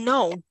don't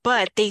know,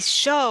 but they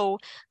show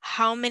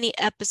how many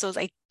episodes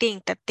I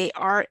think that they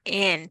are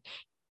in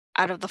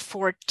out of the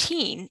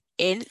 14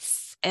 in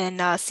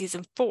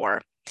season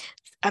 4.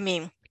 I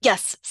mean,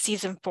 yes,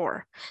 season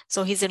 4.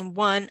 So he's in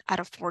one out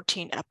of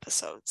 14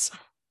 episodes.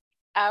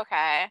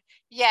 Okay.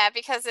 Yeah,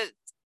 because it's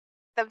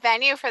the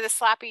venue for the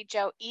Sloppy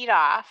Joe Eat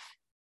Off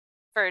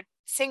for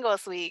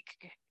singles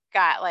week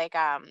got like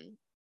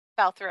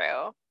fell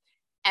through.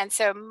 And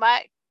so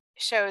Mutt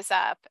shows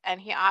up and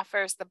he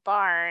offers the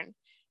barn.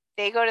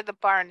 They go to the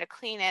barn to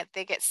clean it.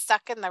 They get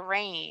stuck in the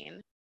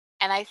rain.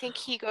 And I think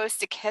he goes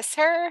to kiss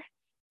her.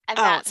 And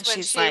Oh, that's and when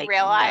she's she like, no.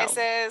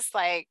 realizes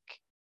like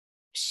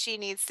she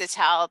needs to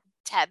tell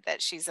Ted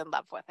that she's in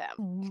love with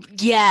him. So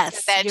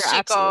Yes, then you're she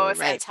absolutely goes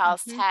and right.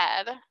 tells Mhm,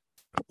 Ted.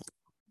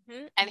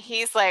 And mhm.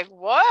 he's like,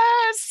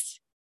 what?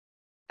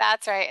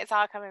 That's right. It's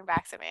all coming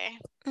back to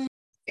me.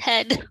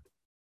 Ted,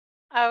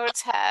 Oh,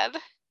 Ted.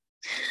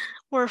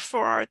 we're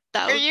for our Are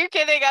thou you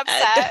getting Ted.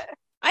 upset?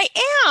 I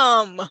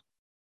am.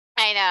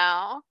 I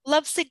know.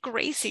 Lovesick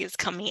Gracie is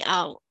coming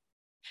out.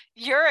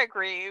 You're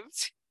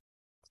aggrieved.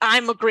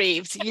 I'm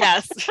aggrieved.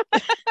 Yes.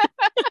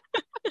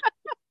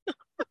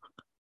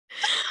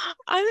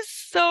 I'm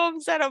so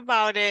upset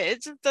about it.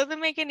 It just doesn't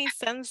make any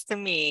sense to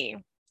me.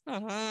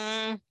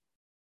 Mhm.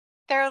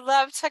 Their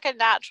love took a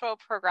natural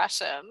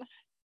progression.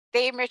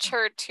 They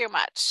matured too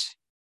much.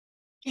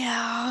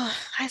 Yeah,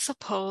 I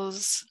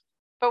suppose.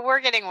 But we're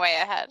getting way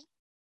ahead.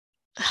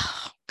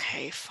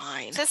 Okay,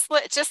 fine. Just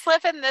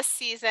live in this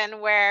season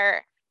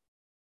where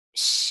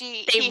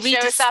They he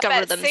shows up rediscover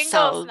at singles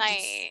themselves.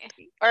 night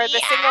or the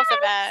singles Yes!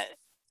 event.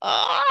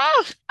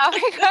 Oh! Oh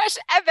my gosh.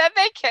 And then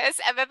they kiss,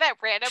 and then that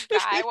random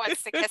guy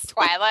wants to kiss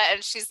Twyla,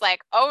 and she's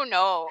like, oh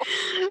no.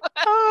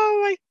 Oh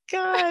my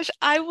gosh.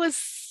 I was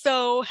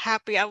so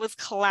happy. I was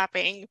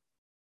clapping.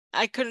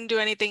 I couldn't do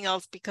anything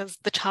else because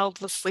the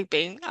child was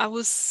sleeping. I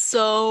was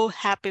so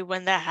happy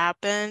when that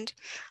happened.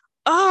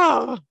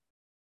 Oh,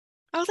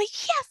 I was like,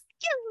 yes,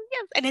 yes,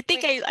 yes. And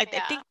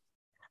Yeah.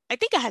 I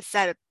think I had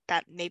said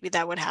that maybe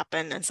that would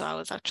happen, and so I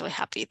was actually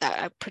happy that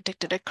I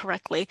predicted it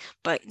correctly,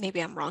 but maybe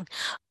I'm wrong.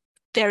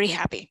 Very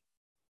happy.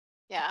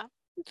 Yeah.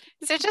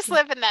 So just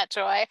live in that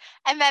joy.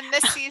 And then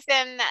this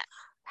season,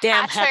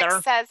 Damn, Patrick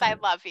Heather. says, I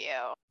love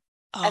you.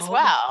 as Oh,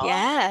 well.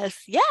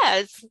 yes,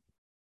 yes.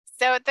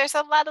 So there's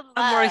a lot of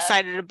I'm more love.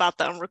 excited about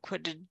the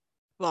unrequited.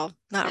 Well,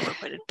 not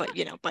unrequited, but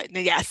but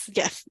yes,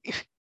 yes.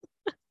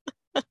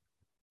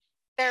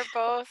 They're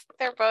both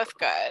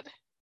good.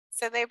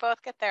 So they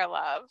both get their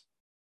love.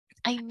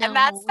 I And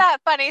that's know. that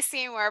funny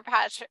scene where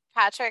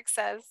Patrick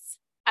says,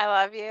 "I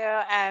love you,"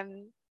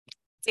 and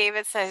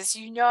David says,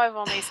 "You know, I've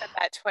only said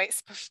that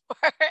twice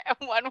before."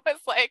 And one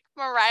was like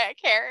Mariah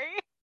Carey.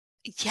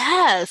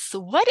 Yes.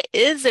 What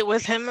is it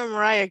with him and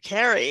Mariah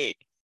Carey?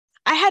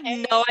 I had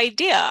And no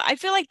idea. I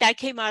feel like that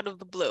came out of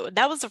the blue.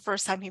 That was the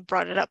first time he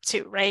brought it up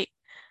too, right?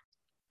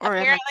 Or am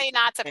I apparently thinking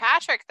not of to it?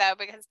 Patrick though,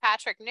 because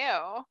Patrick knew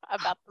Oh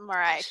about the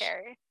Mariah gosh.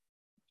 Carey.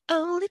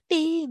 Only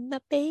be my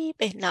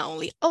baby, not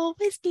only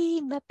always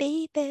be my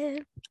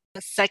baby.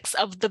 The sex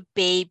of the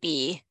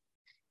baby.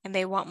 And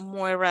they want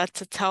Moira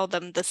to tell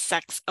them the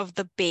sex of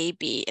the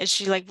baby, and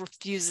she like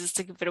refuses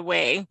to give it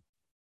away.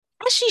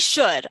 As she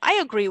should. I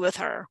agree with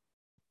her.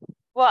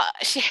 Well,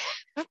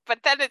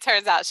 but then it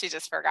turns out she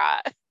just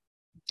forgot.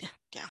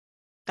 Yeah,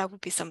 that would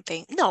be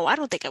something. No, I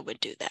don't think I would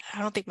do that. I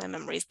don't think my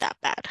memory is that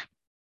bad.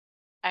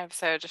 I'm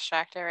so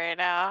distracted right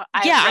now.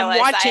 I Yeah, I'm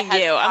realized I watching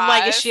had you. I'm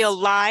like, is she paused.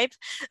 alive?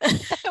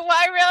 Well,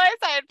 I realized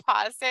I had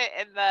paused it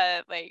in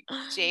the like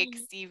Jake,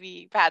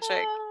 Stevie,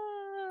 Patrick,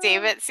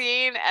 David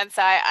scene, and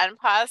so I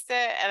unpaused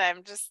it, and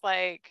I'm just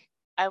like,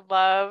 I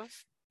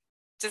love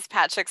just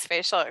Patrick's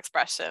facial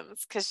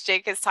expressions because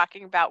Jake is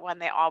talking about when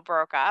they all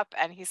broke up,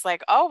 and he's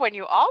like, "Oh, when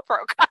you all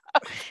broke up."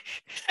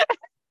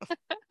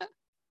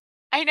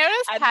 I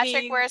noticed I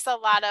Patrick mean, wears a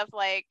lot of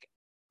like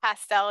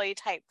pastel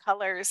type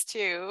colors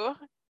too,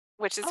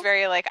 which is oh,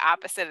 very like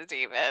opposite of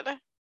David.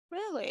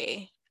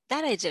 really?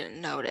 That I didn't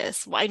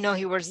notice. Well, I know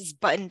he wears his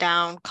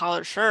button-down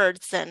collared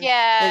shirts and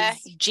Yeah,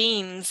 his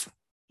jeans.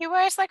 he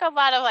wears like a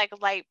lot of like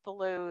light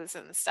blues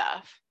and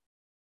stuff,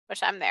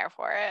 which I'm there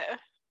for it.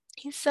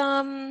 He's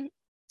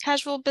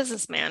casual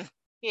businessman.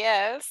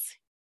 Yes.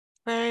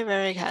 Very,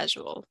 very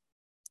casual.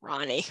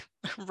 Ronnie.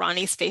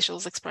 Ronnie's facial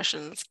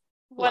expressions.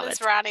 What Love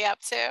is it. Ronnie up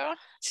to?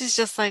 She's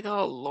just like,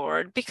 oh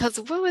Lord. Because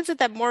what was it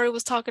that Maury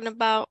was talking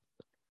about?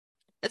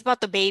 It's about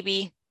the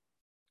baby.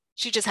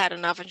 She just had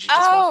enough and she just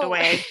walked Oh,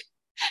 away.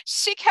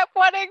 she kept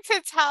wanting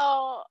to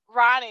tell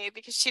Ronnie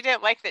because she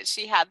didn't like that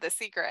she had the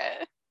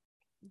secret.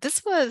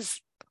 This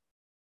was,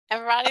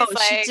 And oh, Ronnie's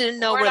she like, didn't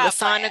know we're where the not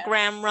playing.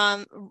 sonogram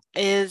run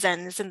is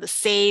and it's in the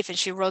safe and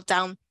she wrote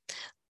down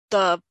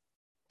the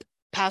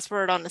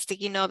password on the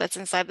sticky note that's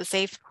inside the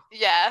safe.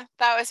 Yeah,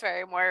 that was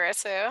very Moira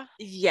too.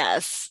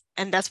 Yes.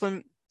 And that's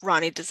when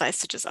Ronnie decides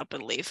to just up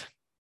and leave.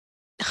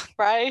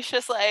 Ronnie's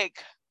just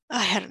like, I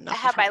had I enough of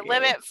have her, my you.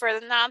 limit for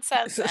the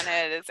nonsense and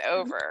it is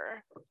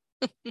over.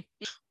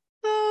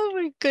 Oh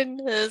my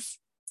goodness.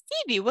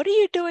 Stevie, what are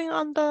you doing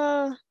on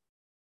the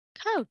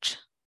couch?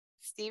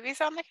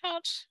 Stevie's on the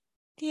couch.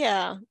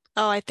 Yeah.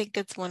 Oh, I think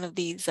it's one of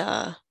these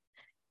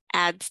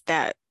ads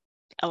that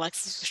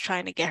Alexis was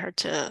trying to get her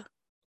to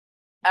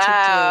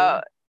Oh,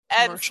 do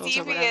and commercials or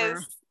Stevie is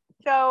whatever.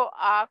 so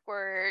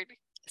awkward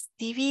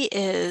Stevie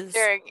is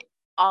during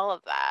all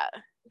of that.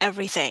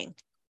 everything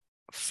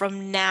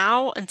from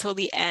now until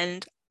the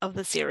end of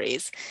the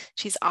series.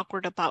 She's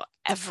awkward about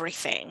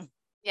everything.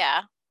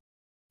 Yeah.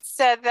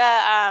 So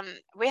the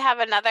we have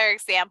another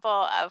example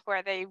of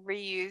where they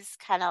reuse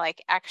kind of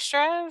like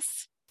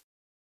extras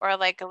or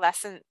like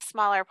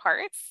smaller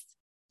parts.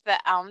 The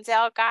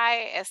Elmdale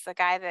guy is the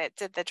guy that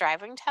did the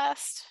driving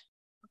test.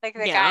 Like the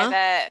guy Yeah.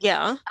 that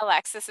Yeah.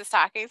 Alexis is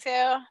talking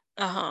to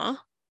Uh-huh.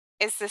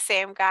 is the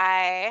same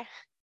guy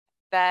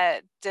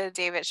that did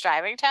David's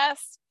driving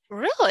test. And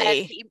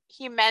Really?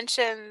 he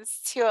mentions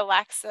to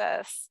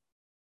Alexis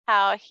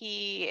how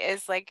he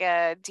is like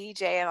a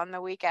DJ on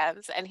the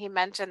weekends, and he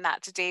mentioned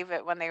that to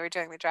David when they were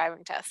doing the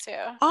driving test too.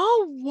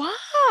 Oh,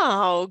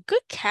 wow.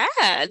 Good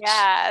catch.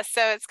 Yeah,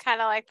 so it's kind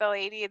of like the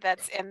lady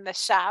that's in the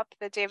shop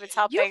that David's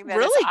You're helping that is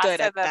really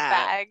good also at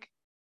that.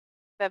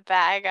 the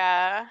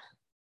bag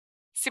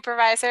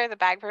supervisor, the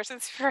bag person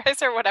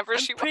supervisor, whatever I'm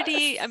she was.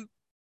 pretty, I'm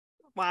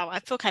wow, I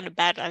feel kind of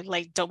bad. I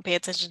like don't pay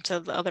attention to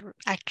the other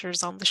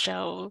actors on the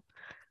show.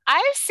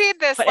 I've seen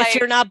this But if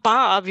you're like not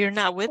Bob, you're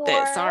not with it.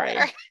 four Sorry.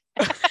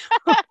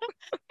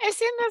 I've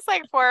seen this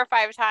like 4 or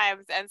 5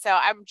 times, and so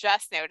I'm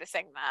just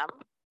noticing them.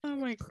 Oh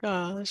my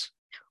gosh.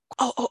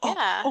 Oh, oh, oh.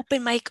 Yeah.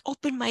 Open mic,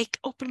 open mic,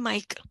 open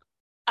mic.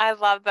 I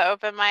love the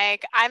open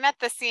mic. I'm at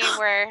the scene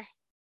where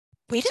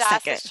Wait a Joss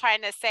is second.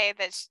 trying to say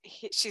that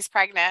she's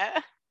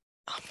pregnant.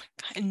 Oh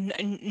my God.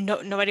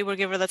 No, nobody would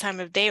give her the time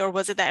of day, or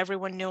was it that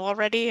everyone knew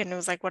already and it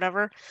was like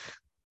whatever?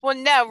 Well,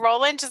 no,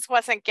 Roland just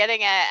wasn't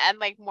getting it, and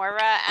like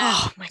Moira and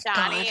Oh my God,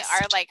 Johnny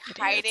are such like an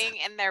idiot. hiding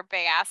in their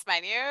big ass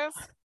menus.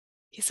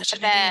 He's such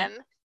And an idiot.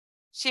 then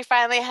she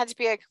finally had to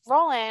be like,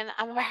 Roland,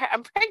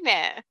 I'm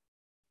pregnant.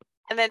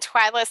 And then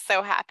Twyla's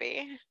so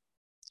happy.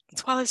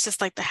 Twyla's just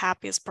like the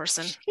happiest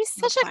person She's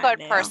on the such a planet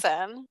good now.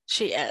 person.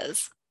 She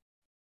is.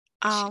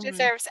 She Um,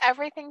 deserves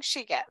everything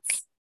she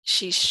gets.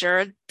 she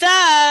sure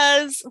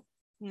does.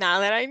 Now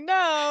that I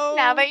Now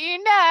know. that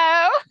you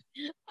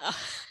know.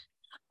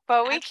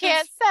 But we At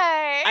can't this,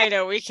 say. I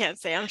know we can't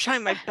say. I'm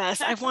trying my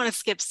best. I want to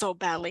skip so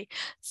badly.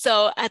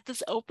 So at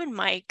this open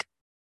mic,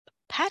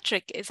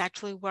 Patrick is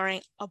actually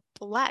wearing a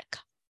black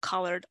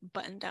collared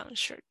button-down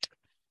shirt.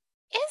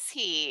 Is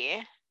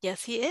he?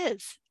 Yes, he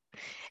is.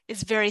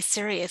 It's very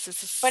serious.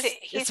 But It's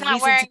he's a not reason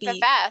to wearing the be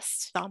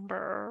vest.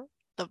 somber.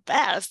 The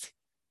best.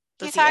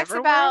 He Does he talks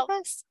ever wear a about,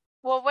 vest?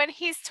 well, when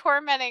he's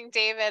tormenting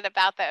David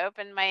about the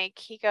open mic,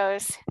 he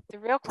goes, the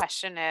real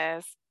question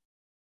is,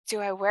 do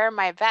I wear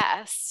my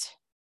vest?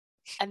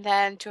 And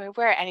then do I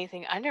wear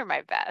anything under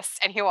my vest?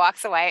 And he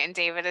walks away, and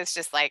David is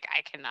just like, I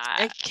I cannot,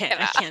 can't.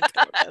 I cannot. can't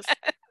deal with this.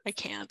 I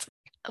can't.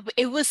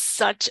 It was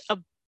such a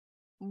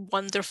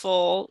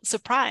wonderful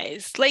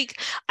surprise.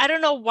 Like, I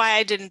don't know why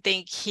I didn't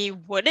think he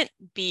wouldn't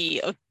be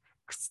a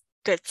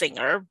good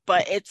singer,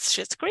 but it's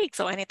just Greek,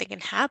 so anything can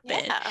happen.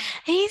 And Yeah.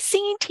 he's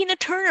singing Tina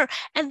Turner,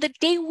 and the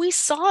day we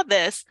saw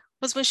this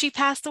was when she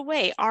passed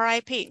away,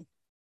 R.I.P.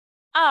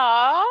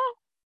 Oh,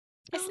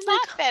 I isn't was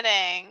like, that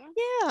fitting?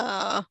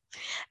 yeah.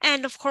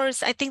 And of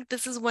course, I think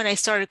this is when I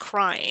started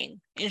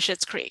crying in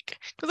Schitt's Creek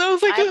because I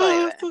was like, I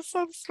believe oh, it. this is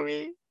so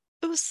sweet.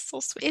 It was so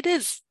sweet. It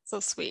is so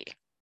sweet.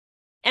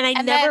 And I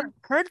And never then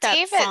heard that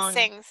David song.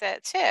 sings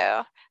it too.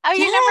 Oh,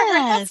 you never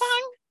heard that Yes.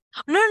 song?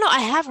 No, no, no. I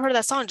have heard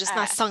that song, just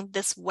not Okay. sung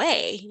this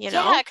way, you Yeah,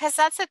 know? because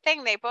that's the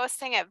thing. They both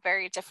sing it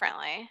very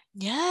differently.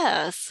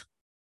 Yes.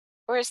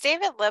 Whereas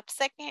David lip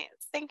syncing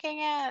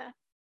it,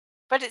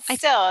 but I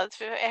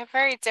it's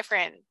very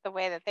different the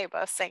way that they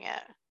both sing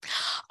it.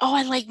 Oh,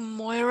 I like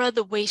Moira,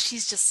 the way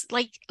she's just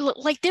like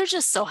they're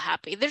just so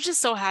happy. They're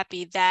just so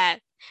happy that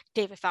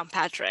David found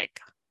Patrick.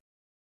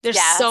 They're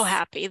so Yes.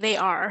 happy. They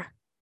are.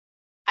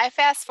 I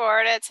fast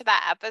forwarded to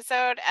that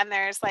episode, and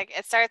there's like,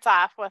 it starts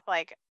off with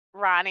like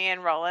Ronnie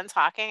and Roland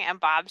talking, and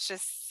Bob's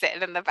just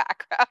sitting in the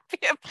background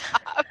being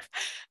Bob.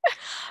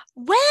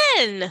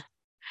 When? It's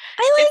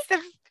I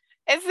the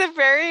it's the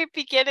very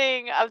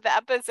beginning of the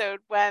episode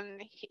when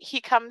he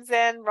comes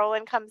in,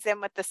 Roland comes in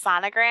with the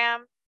sonogram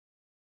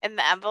in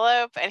the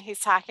envelope, and he's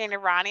talking to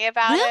Ronnie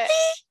about it, Really?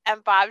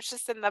 and Bob's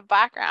just in the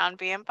background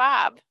being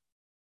Bob.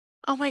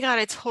 Oh my God,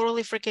 I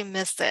totally freaking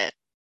missed it.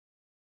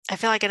 I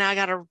feel like now I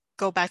gotta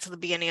go back to the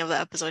beginning of the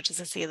episode just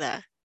to see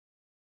that.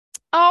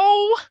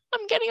 Oh,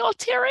 I'm getting all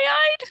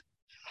teary-eyed.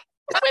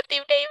 I'm with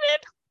you,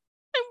 David.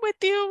 I'm with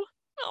you.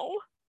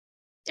 Oh.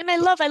 And I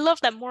love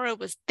that Moira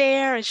was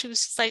there and she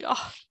was just like,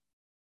 oh,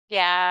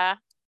 Yeah.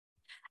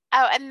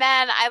 Oh, and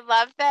then I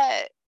love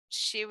that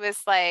she was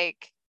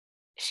like,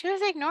 she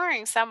was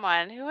ignoring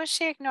someone. Who was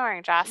she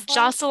ignoring? Jocelyn?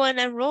 Jocelyn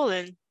and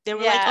Roland. They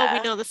were like, oh, we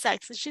Yeah. know the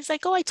sex. And she's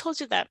like, oh, I told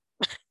you that.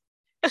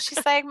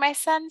 She's like, my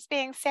son's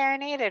being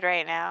serenaded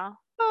right now.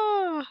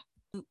 Oh.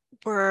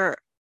 We're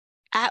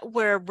at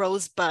where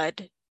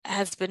Rosebud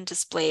has been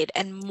displayed,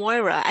 and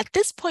Moira. At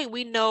this point,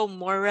 we know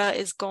Moira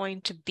is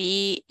going to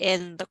be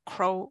in the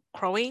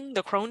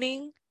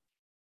croning,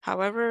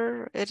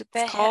 however it's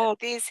called.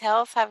 These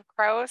hills have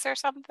crows or I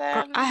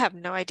something. have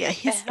no idea. The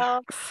He's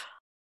hills.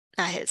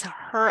 not his.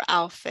 Her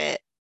outfit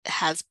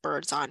has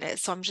birds on it,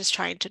 so I'm just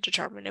trying to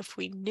determine if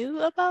we knew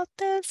about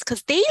this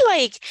because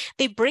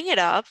they bring it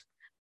up,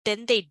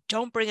 then they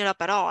don't bring it up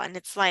at all, and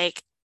it's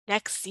like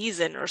next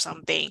season or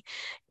something.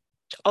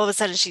 All of a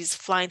sudden, she's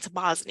flying to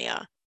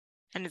Bosnia.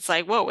 And it's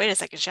like, whoa, wait a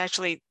second. She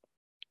actually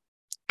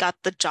got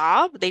the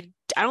job. I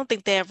don't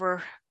think they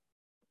ever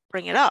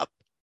bring it up.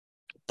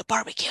 The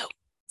barbecue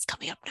is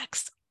coming up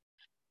next.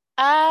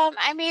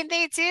 I mean,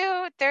 they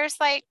do. There's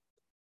like,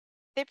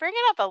 they bring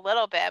it up a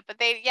little bit, but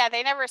they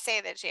never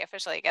say that she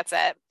officially gets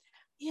it.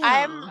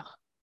 I'm Yeah,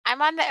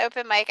 I'm on the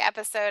open mic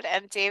episode,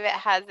 and David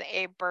has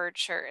a bird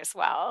shirt as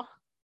well.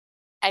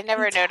 I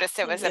never it's noticed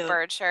it was a cute.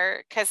 bird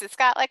shirt because it's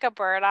got like a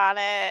bird on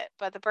it,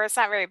 but the bird's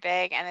not very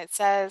big, and it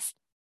says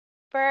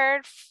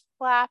bird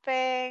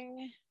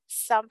flapping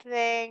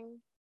something,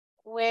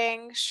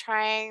 wings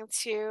trying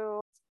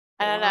to,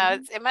 I don't know,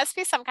 Form. it must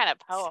be some kind of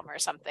poem or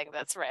something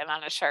that's written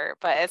on a shirt,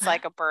 but it's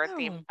like a bird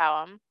themed Oh,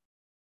 poem.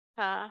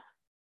 Huh.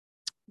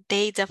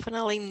 they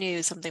definitely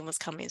knew something was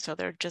coming, so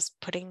they're just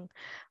putting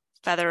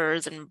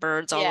feathers and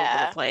birds all over the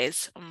Yeah.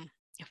 place.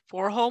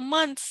 4 whole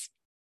months,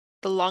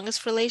 the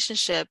longest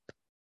relationship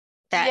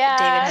that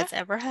David Yeah. has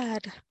ever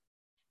had.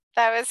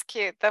 That was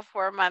cute. The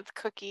 4-month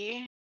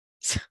cookie.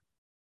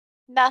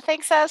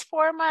 Nothing says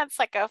 4 months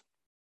like a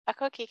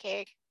cookie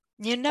cake,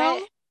 You right?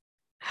 know,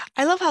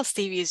 I love how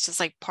Stevie is just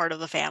like part of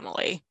the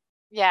family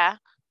Yeah.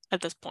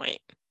 at this point,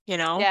 you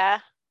know? Yeah.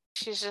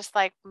 She's just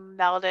like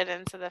melded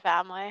into the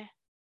family.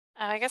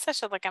 Oh, I guess I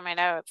should look at my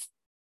notes.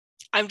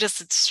 I'm just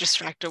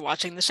distracted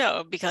watching the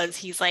show because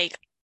he's like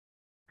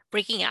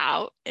breaking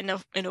out in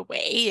a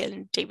way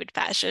in David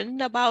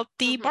fashion about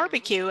the Hmm.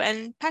 barbecue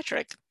and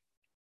Patrick.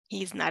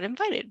 He's not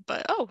invited,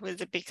 but oh,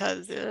 is it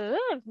because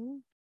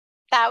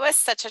That was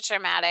such a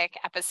dramatic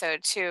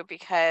episode too,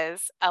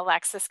 because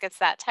Alexis gets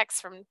that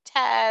text from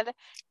Ted,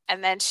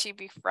 and then she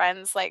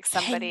befriends like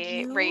and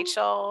somebody, you?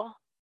 Rachel.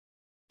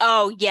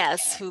 Oh,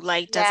 yes, who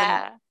like doesn't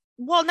Yeah.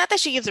 well, not that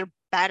she gives her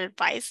bad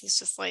advice, it's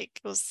just like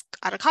it was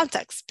out of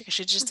context because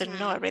she just didn't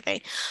know Hmm.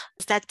 everything.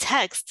 That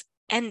text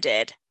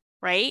ended,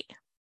 right?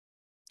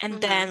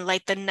 And then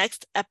like the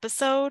next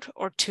episode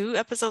or 2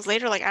 episodes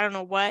later, like I don't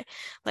know what,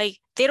 like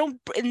they don't,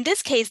 in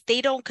this case,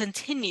 they don't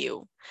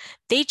continue.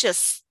 They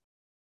just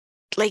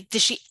like,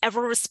 did she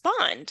ever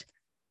respond?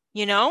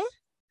 You know?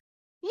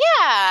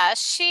 Yeah,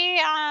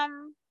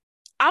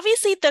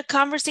 Obviously the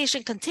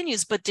conversation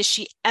continues, but did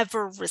she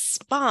ever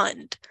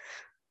respond?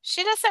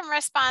 she doesn't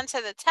respond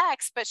to the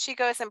text, but she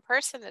goes in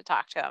person to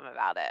talk to him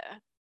about it.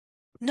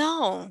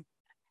 No.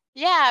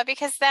 Yeah,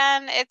 because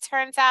then it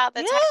turns out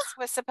the Yeah. text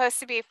was supposed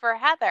to be for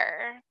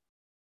Heather.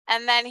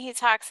 And then he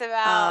talks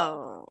about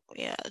Oh,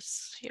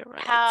 yes, you're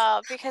right.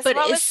 how, because But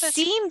what it was this?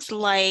 seems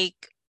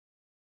like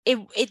it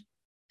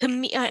to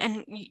me,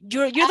 and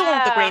you're the one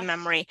with the great Uh,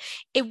 memory.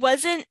 It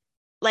wasn't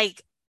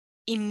like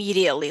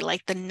immediately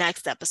like the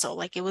next episode.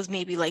 Like it was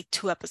maybe like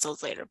 2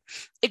 episodes later.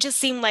 It just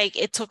seemed like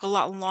it took a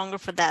lot longer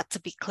for that to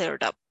be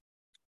cleared up.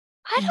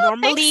 I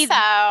don't think Normally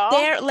so.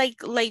 they're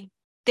like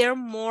they're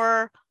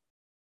more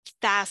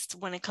fast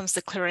when it comes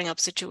to clearing up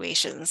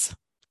situations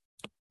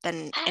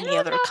than I any don't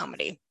other know.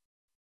 comedy.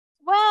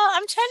 Well,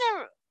 I'm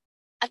trying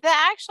the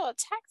actual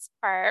text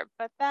part,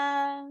 but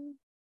then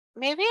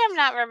maybe I'm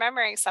not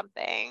remembering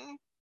something.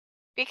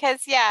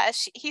 Because yeah,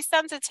 he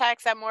sends a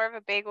text, I'm more of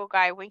a bagel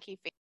guy, winky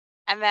face.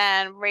 And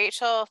then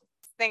Rachel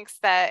thinks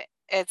that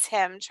it's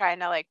him trying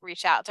to like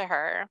reach out to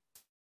her.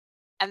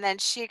 And then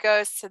she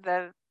goes to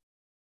the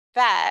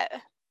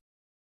vet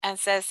and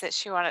says that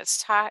she wanted to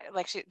talk,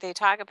 like they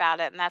talk about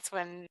it. And that's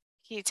when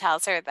he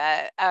tells her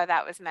that, oh,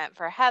 that was meant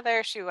for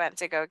Heather. She went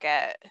to go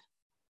get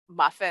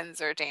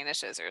muffins or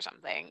danishes or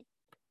something.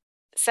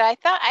 So I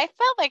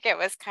felt like it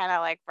was kind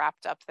of like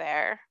wrapped up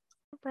there.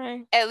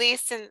 Right. At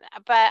least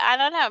but I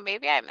don't know,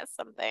 maybe I missed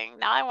something.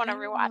 Now I want to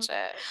Yeah. rewatch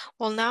it.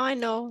 Well, now I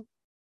know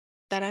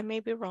that I may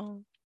be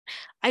wrong.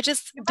 I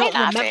just You might don't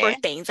not remember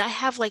be. things. I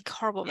have like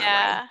horrible memory.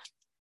 Yeah.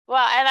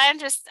 Well,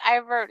 and I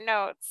wrote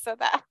notes so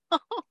that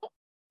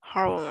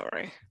Horrible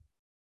memory.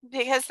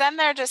 because then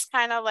they're just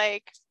kind of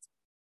like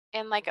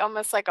in like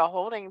almost like a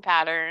holding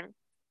pattern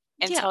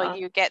until Yeah.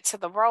 you get to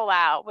the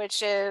rollout,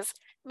 which is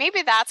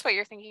maybe that's what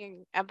you're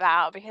thinking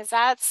about because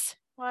that's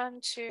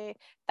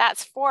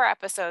that's 4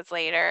 episodes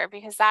later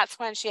because that's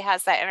when she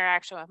has that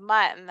interaction with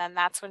Mutt, and then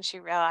that's when she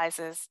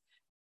realizes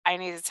I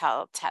need to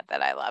tell Ted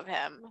that I love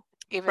him,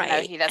 even though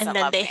Right. he And doesn't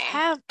then love they me.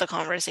 have the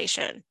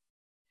conversation.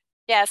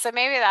 Yeah, so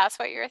maybe that's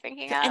what you're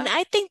thinking And of.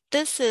 I think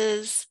this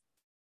is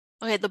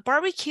okay, the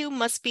barbecue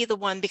must be the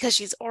one because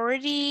she's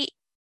already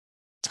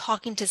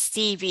talking to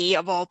Stevie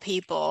of all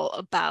people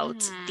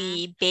about Hmm.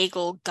 the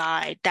bagel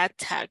guy, that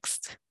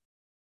text.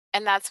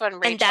 And that's when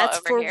And Rachel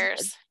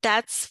overhears.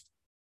 that's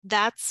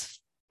that's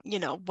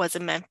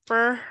wasn't meant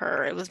for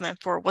her. It was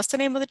meant for what's the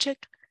name of the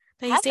chick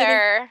that he's dating?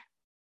 Heather,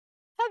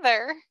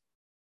 Heather.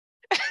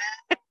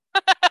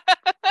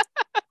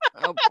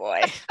 Oh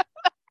boy.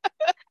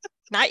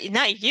 Not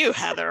you,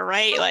 Heather,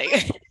 right?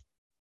 Like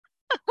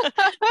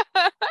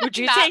would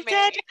you Not take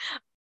that? me.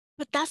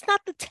 But that's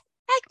not the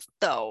text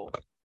though.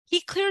 He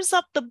clears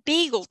up the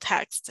bagel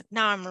text.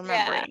 Now I'm Yeah.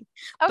 remembering.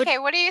 But Okay,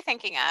 what are you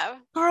thinking of?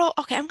 girl,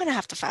 okay, I'm gonna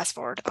have to fast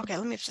forward. Okay,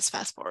 let me just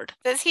fast forward.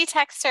 Does he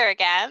text her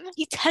again?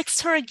 He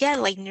texts her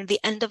again, like near the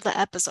end of the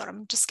episode.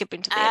 I'm just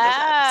skipping to the end of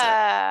the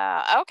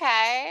episode. Oh,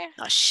 okay.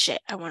 Oh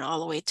shit, I went all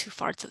the way too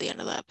far to the end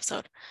of the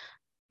episode.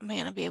 Am I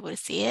gonna be able to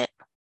see it?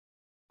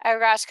 Oh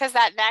gosh, because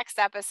that next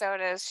episode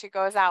is she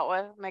goes out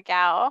with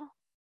Miguel.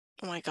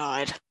 Oh my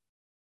God.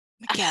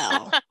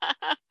 Miguel.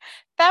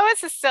 That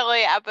was a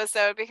silly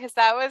episode because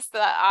that was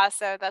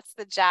that's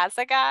the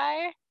Jazza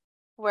guy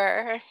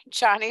where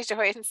Johnny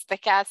joins the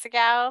Jazza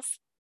Gals,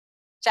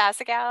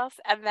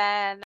 and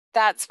then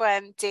that's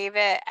when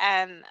David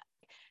and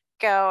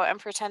go and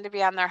pretend to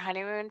be on their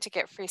honeymoon to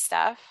get free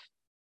stuff.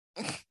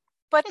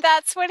 But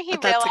that's when he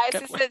But that's a good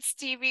realizes one. that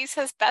Stevie's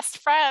his best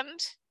friend,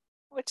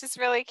 which is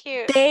really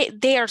cute.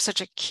 They are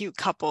such a cute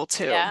couple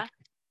too. Yeah.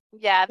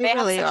 Yeah, They they have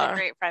really such a are.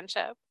 great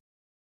friendship.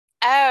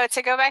 Oh,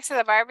 to go back to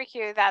the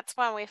barbecue, that's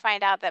when we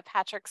find out that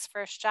Patrick's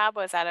first job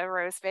was at a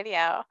Rose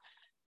Video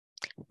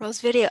Rose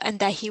Video and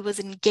that he was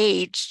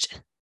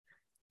engaged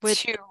with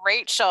to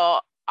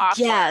Rachel.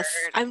 yes.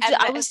 Awkward. And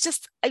I then was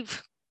just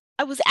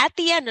I was at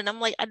the end and I'm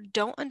like, I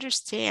don't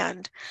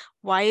understand.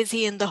 Why is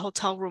he in the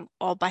hotel room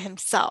all by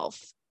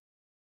himself?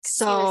 because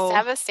he was So,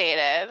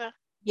 devastated.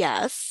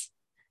 yes.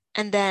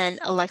 And then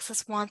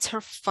Alexis wants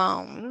her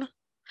phone.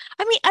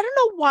 I mean, I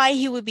don't know why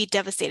he would be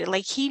devastated.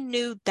 Like he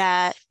knew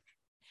that.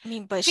 I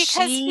mean, but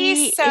Because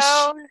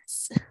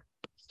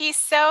he's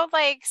so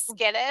like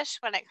skittish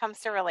when it comes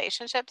to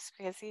relationships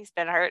because he's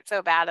been hurt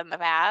so bad in the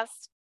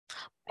past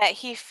that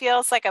he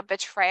feels like a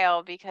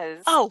betrayal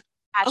because Oh,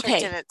 Patrick okay.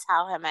 didn't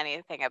tell him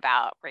anything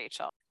about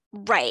Rachel.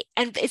 Right.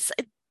 And it's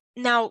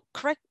now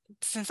correct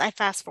since I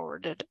fast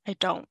forwarded. I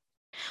don't.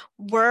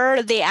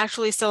 Were they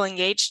actually still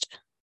engaged?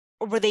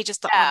 Or were they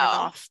just the on and No,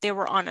 off? They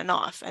were on and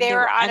off and they they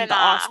were were on in and the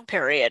off off.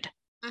 period.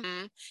 Hmm.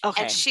 And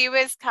Okay. she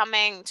was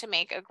coming to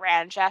make a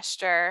grand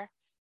gesture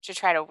to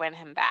try to win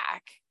him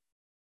back.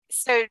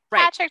 So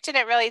Right. Patrick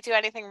didn't really do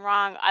anything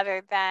wrong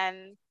other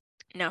than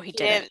No, he he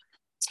didn't. didn't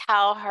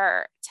tell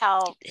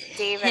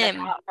David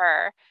Him. about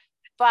her.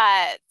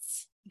 But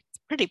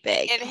Pretty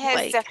big. in his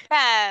Like,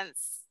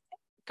 defense,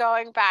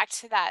 going back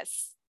to that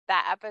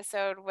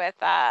episode with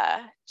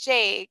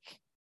Jake,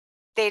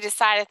 they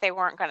decided they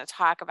weren't going to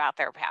talk about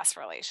their past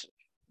relationship.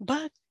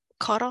 but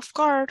caught off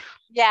guard.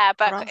 Yeah, Caught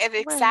but off it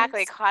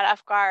exactly guard. caught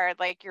off guard.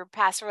 Like your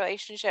past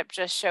relationship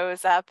just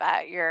shows up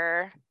at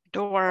your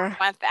Door. 1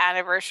 month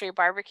anniversary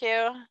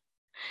barbecue.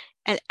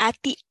 And at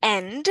the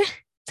end,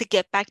 to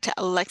get back to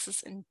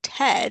Alexis and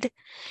Ted,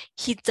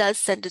 he does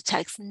send a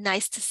text,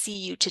 nice to see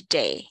you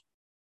today.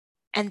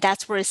 And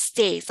that's where it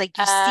stays. Like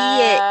you see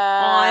it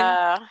on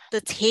Uh,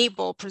 the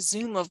table,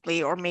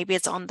 presumably, or maybe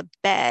it's on the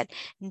bed,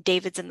 and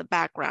David's in the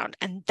background.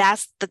 And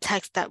that's the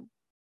text that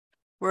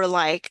we're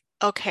like,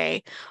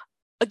 okay.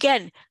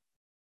 Again,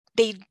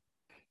 they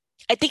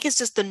I think it's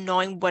just the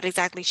knowing what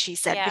exactly she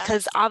said, yeah.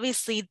 because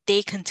obviously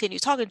they continue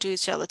talking to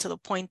each other to the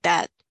point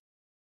that,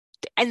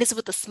 and this is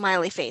with the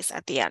smiley face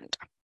at the end,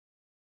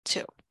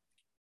 too.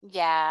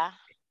 Yeah.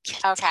 Get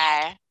Ted.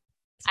 Okay.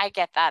 I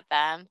get that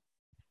then.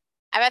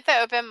 I'm at the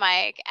open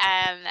mic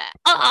and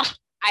Ah,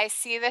 I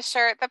see the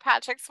shirt that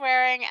Patrick's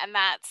wearing, and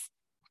that's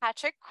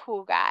Patrick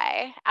Cool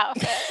Guy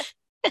outfit.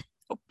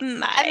 open And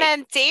mic.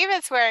 then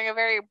David's wearing a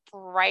very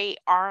bright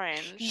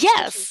orange, which is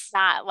Yes.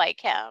 not like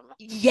him.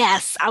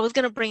 Yes. I was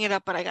gonna bring it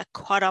up, but I got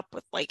caught up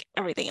with like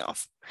everything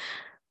else.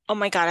 Oh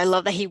my God, I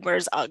love that he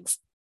wears Uggs.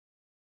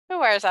 Who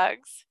wears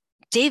Uggs?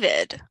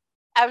 David.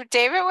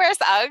 David wears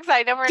Uggs.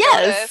 I never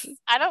Yes. noticed.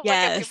 I don't look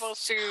at Yes.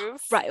 people's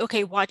shoes. Right.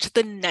 Okay, watch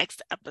the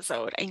next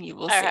episode and you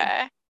will see.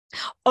 Okay.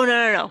 Oh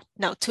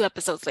no, 2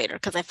 episodes later,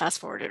 because I fast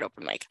forwarded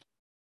open mic.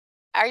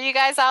 Are you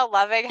guys all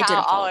loving I how didn't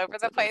all follow over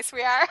the the place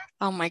we are?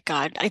 Oh my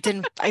God. I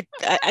didn't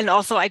and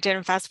also I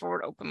didn't fast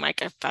forward open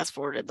mic. I fast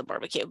forwarded the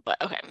barbecue,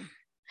 but okay.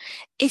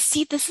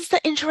 See, this is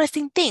the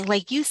interesting thing.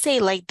 Like you say,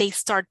 like they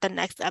start the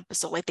next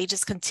episode, like they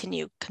just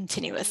continue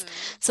continuous. Hmm.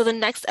 So the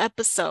next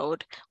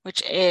episode,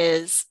 which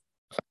is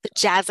the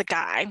Jazza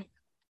guy,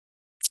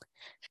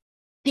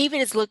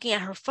 David is looking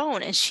at her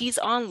phone and she's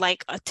on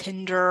like a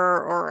Tinder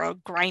or a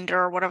Grinder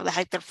or whatever the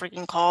heck they're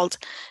freaking called.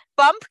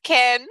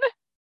 Bumpkin.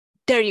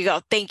 There you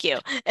go. Thank you.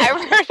 I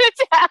wrote it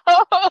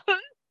down.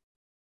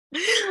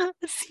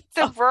 It's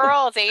a Oh,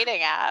 rural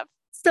dating app.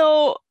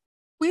 so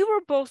we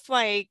were both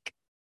like,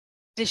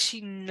 does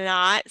she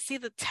not see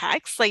the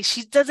text? Like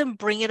she doesn't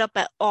bring it up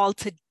at all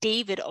to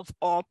David of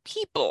all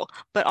people.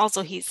 But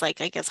also he's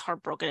like, I guess,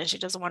 heartbroken and she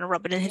doesn't want to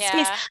rub it in his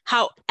face. Yeah.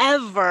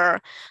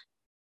 However,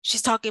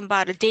 she's talking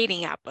about a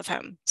dating app with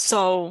him.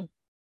 So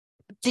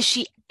did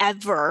she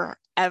ever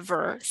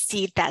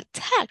see that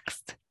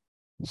text?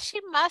 She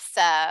must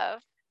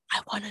have. I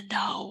want to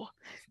know.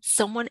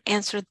 Someone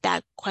answered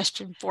that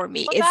question for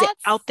me. Well, Is it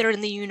out there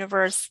in the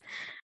universe?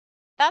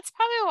 that's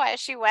probably why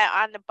she went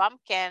on to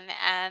Bumpkin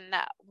and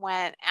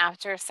went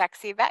after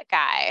Sexy Vet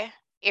Guy,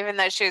 even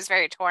though she was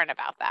very torn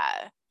about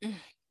that.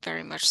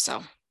 Very much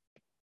so.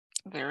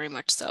 Very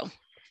much so.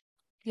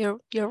 You're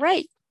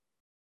right.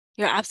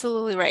 You're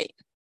absolutely right.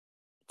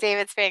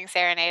 David's being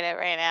serenaded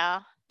right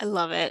now. I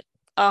love it.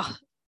 Oh,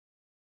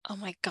 oh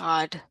my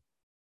God.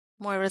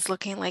 Moira's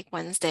looking like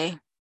Wednesday.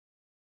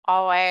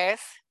 Always.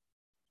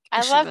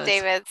 I She love was.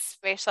 David's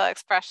facial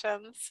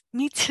expressions.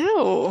 Me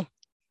too.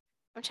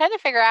 I'm trying to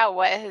figure out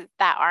what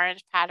that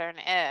orange pattern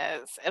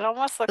is. It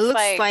almost It looks looks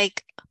like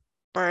like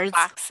birds.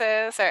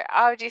 boxes or,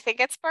 oh, do you think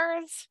it's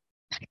birds?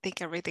 I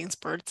think everything's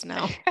birds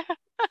now.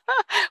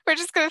 We're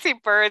just gonna see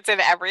birds in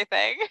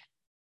everything.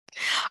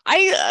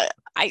 I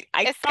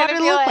It's thought gonna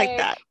it be looked like like,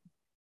 that.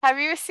 have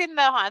you seen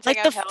The Haunting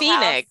Like the of Hill House?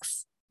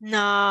 Phoenix. No,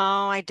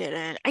 I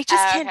didn't. I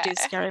just can't do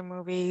Okay. scary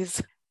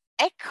movies.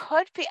 It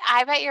could be.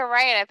 I bet you're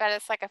right. I bet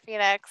it's like a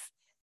phoenix.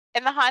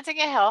 In The Haunting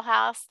of Hill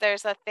House,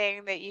 there's a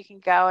thing that you can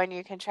go and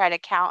you can try to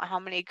count how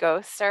many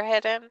ghosts are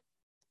hidden.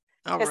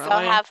 Oh, Because they'll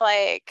really? have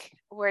like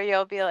where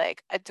you'll be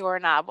like a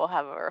doorknob will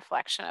have a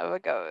reflection of a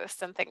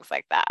ghost and things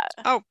like that.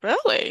 Oh,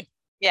 really?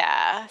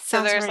 Yeah. So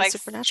Sounds there's very like,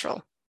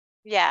 supernatural.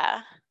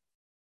 yeah.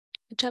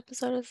 Which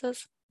episode is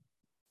this?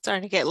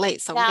 Starting to get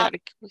late, so Now,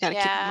 we gotta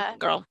keep it yeah. moving,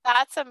 girl.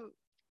 That's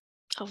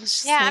I was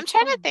just yeah, I'm like,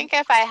 trying oh to think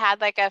if I had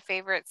like a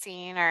favorite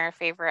scene or a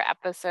favorite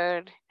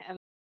episode. And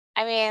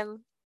I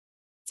mean,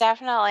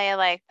 definitely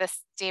like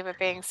this David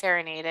being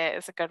serenaded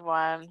is a good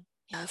one.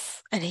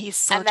 yes. And he's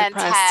so And then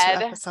depressed two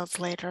Ted, episodes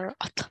later.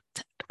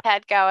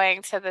 Ted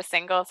going to the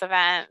singles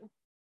event.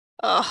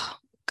 Oh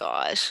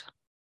gosh.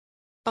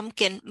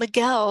 Pumpkin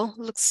Miguel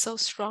looks so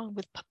strong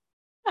with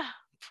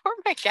Poor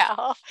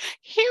Miguel.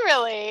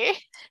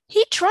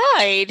 he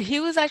tried. He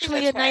was He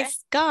actually did a try.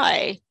 nice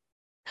guy.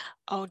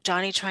 Oh,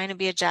 Johnny trying to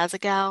be a jazz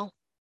gal.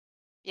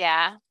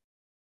 Yeah.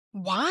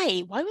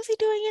 Why? Why was he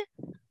doing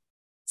it?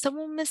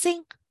 Someone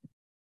missing?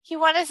 He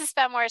wanted to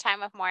spend more time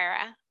with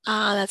Moira.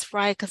 Ah, that's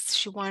right, because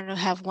she wanted to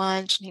have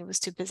lunch and he was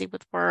too busy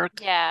with work.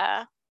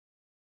 Yeah.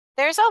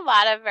 There's a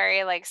lot of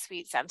very like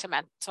sweet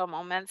sentimental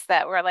moments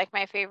that were like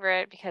my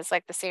favorite because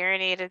like the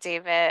serenade to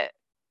David,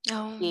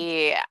 Oh,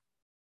 the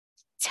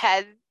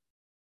Ted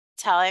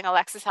telling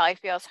Alexis how he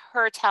feels,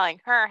 her telling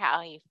her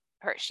how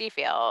she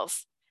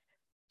feels,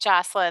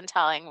 Jocelyn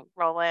telling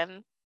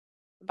Roland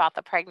about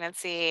the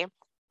pregnancy,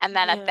 And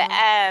then at the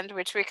Yeah. end,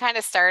 which we kind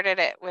of started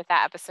it with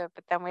that episode,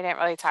 but then we didn't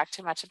really talk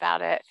too much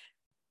about it.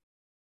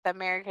 The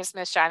Merry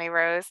Christmas, Johnny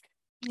Rose,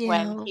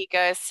 when Yeah. he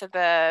goes to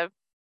the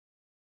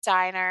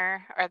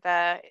diner or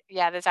the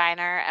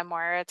diner and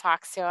Moira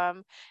talks to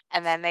him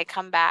and then they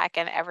come back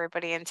and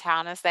everybody in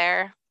town is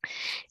there.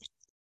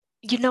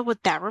 You know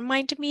what that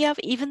reminded me of?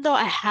 Even though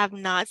I have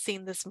not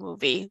seen this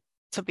movie,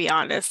 to be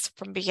honest,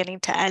 from beginning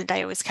to end,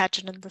 I always catch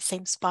it in the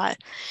same spot.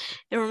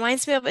 It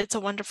reminds me of It's a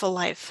Wonderful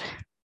Life.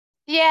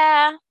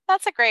 Yeah,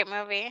 that's a great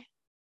movie.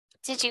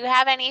 Did you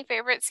have any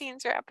favorite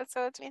scenes or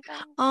episodes, Nathan?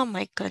 Oh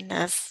my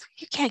goodness.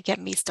 You can't get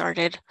me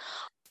started.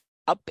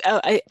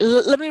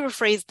 Let me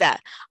rephrase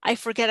that. I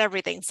forget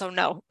everything, so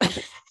no.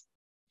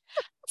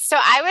 So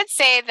I would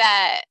say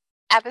that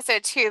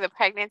episode 2, the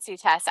pregnancy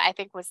test, I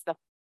think was the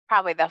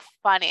probably the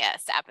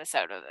funniest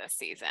episode of this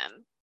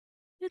season.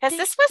 You Because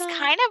think this was so?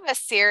 kind of a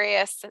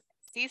serious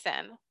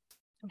season.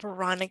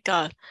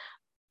 Veronica.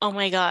 Oh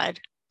my God.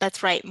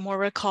 That's right.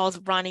 Moira calls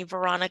Ronnie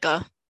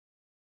Veronica.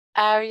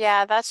 Oh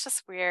yeah, that's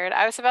just weird.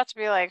 I was about to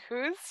be like,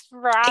 who's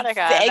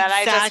Veronica? And then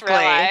I just Exactly.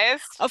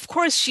 realized. Of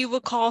course, she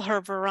would call her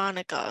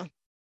Veronica.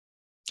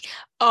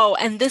 Oh,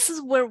 and this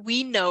is where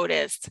we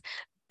noticed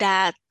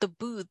that the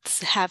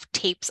booths have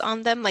tapes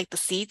on them, like the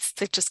seats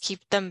that just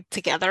keep them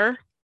together.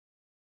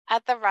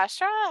 At the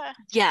restaurant?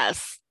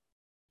 Yes,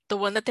 the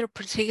one that they're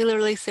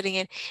particularly sitting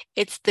in,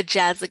 it's the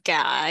Jazz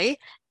Guy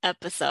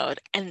episode,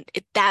 and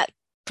that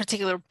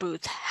particular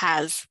booth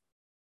has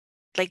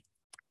like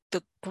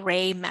the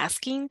gray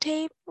masking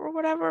tape or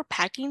whatever,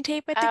 packing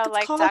tape, I think Oh, it's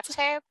like called. duct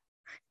tape?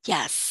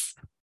 Yes.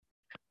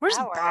 Where's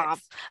That Bob?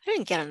 works. I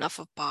didn't get enough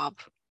of Bob.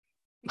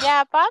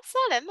 Yeah, Bob's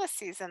not in this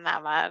season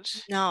that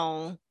much.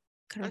 No, I'm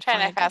couldn't trying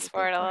to find fast anything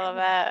forward a for little him.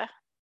 bit.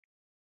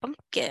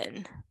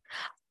 Pumpkin.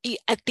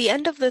 At the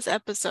end of this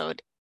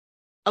episode,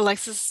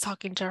 Alexis is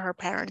talking to her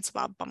parents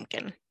about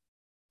Pumpkin.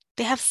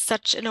 They have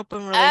such an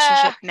open Uh,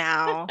 relationship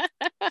now.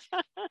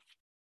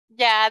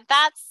 yeah,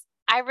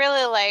 I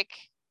really like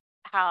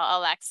how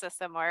Alexis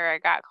and Moira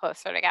got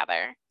closer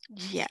together.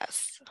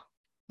 Yes. Oh,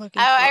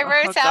 Looking I for a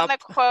wrote down hookup.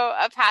 the quote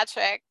of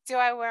Patrick. Do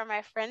I wear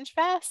my fringe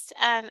vest?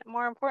 And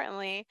more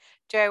importantly,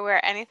 do I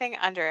wear anything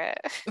under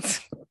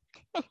it?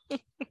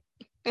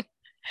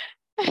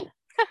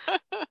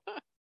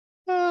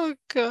 Oh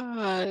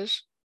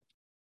gosh.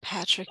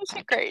 Patrick, It's a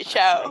Patrick, great show.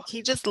 Patrick.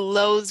 He just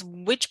knows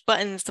which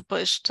buttons to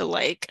push to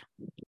like.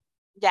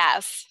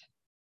 Yes.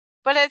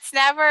 But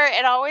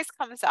it always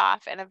comes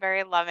off in a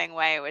very loving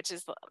way, which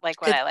is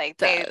like what It I like.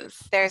 does.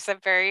 There's a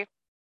very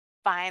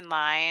fine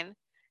line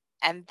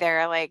and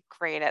they're like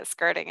great at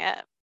skirting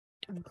it.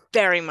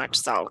 Very much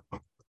so.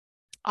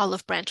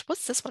 Olive Branch.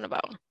 What's this one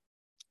about?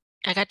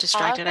 I got Olive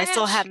distracted. I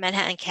still have Branch?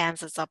 Manhattan,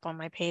 Kansas up on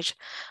my page.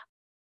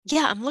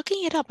 Yeah, I'm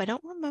looking it up. I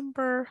don't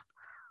remember what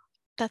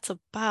that's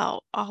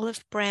about.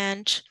 Olive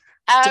Branch.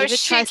 Oh, David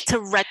tries to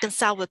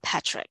reconcile with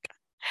Patrick.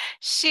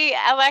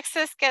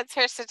 Alexis gets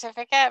her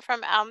certificate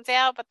from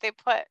Elmdale, but they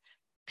put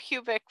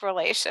pubic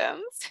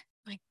relations.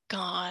 My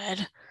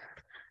God.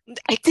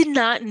 I did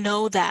not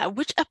know that.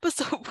 Which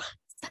episode was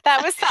That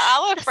that? was the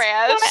olive That's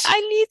why branch. I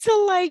need to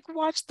like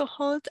watch the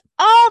whole.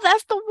 Oh,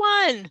 that's the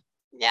one.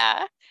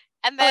 Yeah.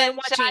 And Oh, I'm then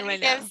watching it Johnny right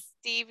now. gives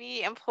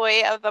Stevie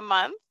Employee of the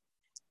Month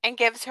and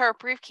gives her a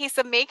briefcase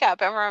of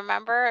makeup. And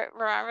remember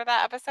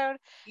that episode?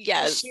 Because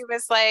Yes. she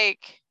was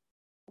like,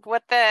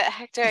 what the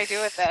heck do I do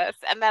with this?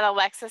 And then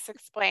Alexis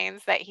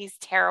explains that he's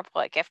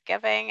terrible at gift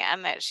giving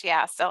and that she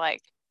has to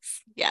like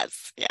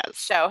Yes, yes.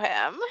 show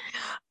him.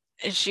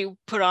 And she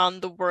put on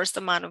the worst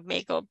amount of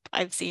makeup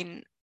I've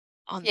seen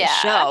on the Yeah.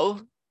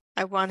 show.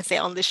 I want to say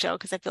on the show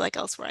because I feel like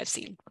elsewhere I've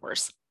seen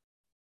worse.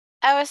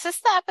 Oh, is this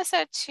the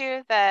episode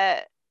too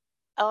that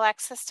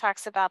Alexis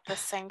talks about the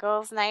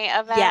singles night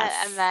event and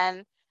Yes.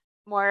 then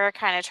Moira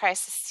kind of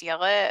tries to steal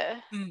it?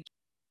 Mm.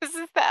 This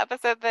is the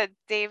episode that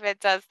David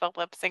does the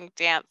lip sync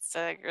dance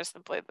to You're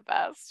Simply the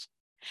Best.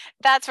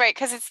 That's right,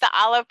 because it's the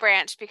olive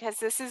branch, because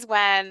this is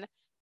when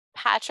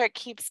Patrick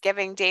keeps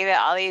giving David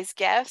all these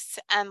gifts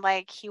and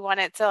like he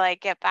wanted to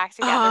like get back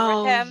together with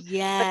Oh, him, but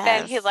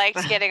then he yes.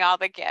 liked getting all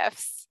the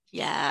gifts.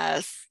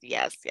 Yes,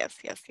 yes, yes,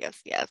 yes,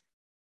 yes, yes.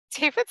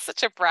 David's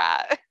such a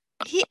brat.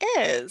 He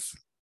is.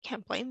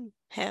 Can't blame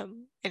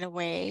him in a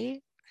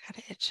way.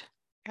 Gotta itch.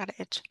 Gotta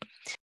itch.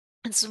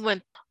 This is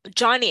when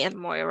Johnny and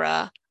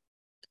Moira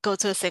go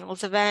to a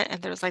singles event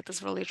and there's like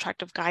this really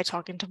attractive guy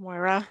talking to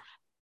Moira.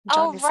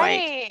 Oh, Johnny's like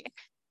right.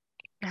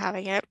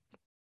 having it.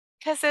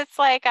 Because it's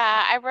like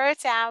I wrote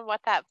down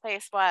what that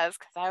place was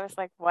because I was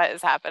like, what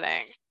is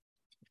happening?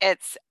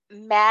 It's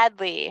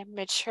madly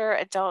mature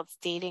adults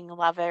dating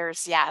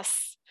lovers.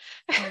 Yes.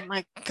 Oh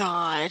my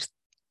God.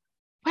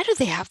 Why do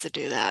they have to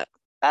do that?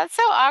 That's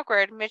so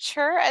awkward.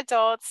 Mature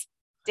adults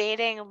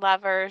dating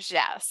lovers.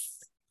 Yes.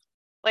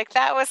 Like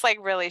that was like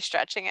really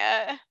stretching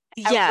it.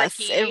 Yes,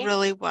 it Ricky,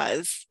 really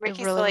was. It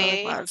Ricky's really, really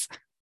lady, was.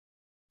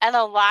 and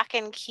a lock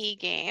and key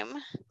game.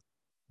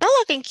 That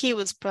lock and key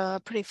was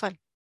pretty fun.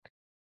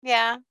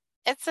 Yeah.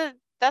 That's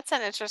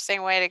an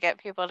interesting way to get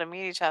people to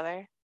meet each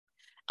other.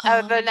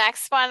 Oh, the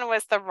next one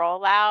was the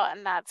rollout,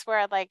 and that's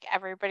where like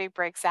everybody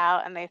breaks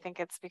out and they think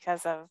it's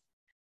because of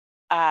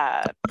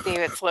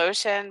David's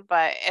lotion,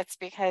 but it's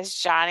because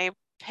Johnny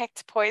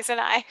picked poison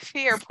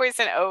ivy or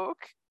poison oak.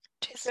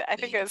 I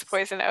think it was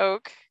poison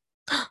oak.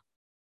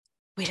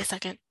 Wait a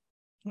second.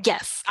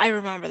 Yes, I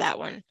remember that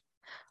one.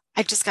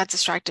 I just got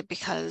distracted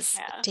because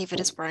Yeah. David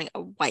is wearing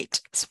a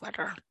white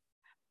sweater.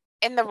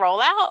 In the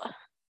rollout?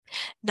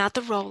 Not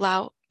the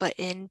rollout, but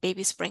in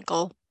Baby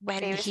Sprinkle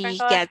when Baby he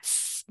sprinkler?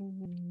 gets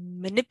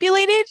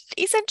manipulated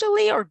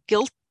essentially or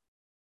guilt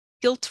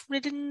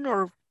ridden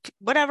or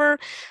whatever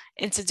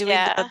into doing the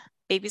Yeah.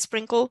 Baby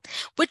Sprinkle,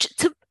 which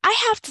I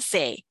have to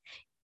say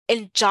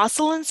in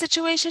Jocelyn's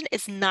situation,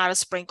 it's not a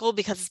sprinkle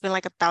because it's been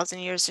like 1,000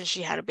 years since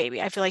she had a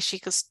baby. I feel like she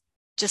could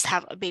just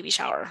have a baby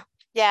shower.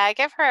 Yeah,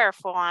 give her a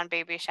full-on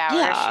baby shower. She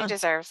Yeah,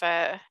 deserves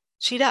it.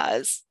 she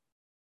does.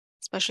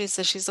 Especially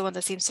since she's the one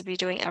that seems to be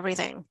doing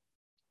everything.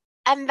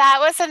 And that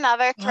was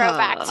another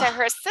throwback to Ugh.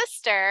 her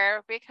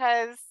sister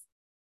because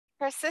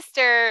her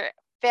sister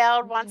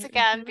failed once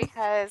again Mhm.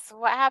 because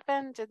what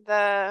happened?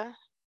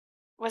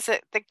 Was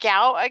it the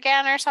gout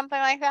again or something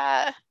like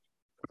that?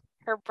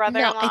 Her No, I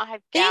brother-in-law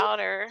had think gout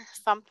or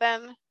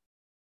something.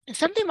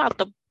 something about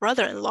the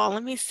brother-in-law.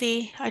 Let me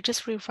see. I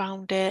just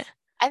rewound it.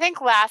 I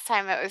think last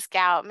time it was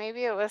gout.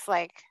 Maybe it was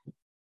like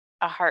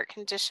a heart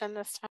condition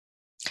this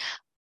time.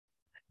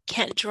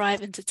 Can't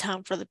drive into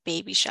town for the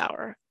baby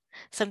shower.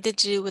 Something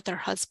to do with her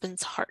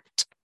husband's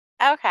heart.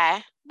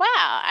 Okay. Wow,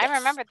 I Yes.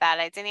 remembered that.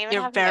 I didn't even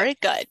You're have very notes.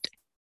 good.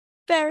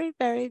 Very,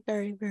 very,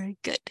 very, very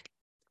good.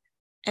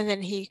 And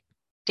then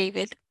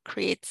David,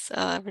 creates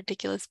a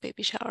ridiculous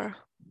baby shower.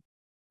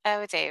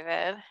 Oh,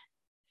 David.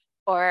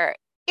 Or,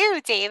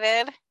 ew,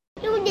 David.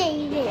 Ooh,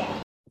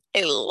 David.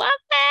 I love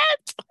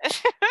it.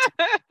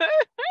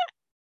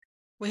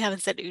 We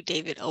haven't said ooh,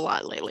 David a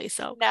lot lately,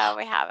 so No,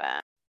 we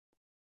haven't.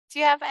 Do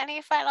you have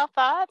any final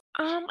thoughts?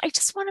 I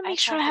just want to I make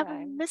sure have I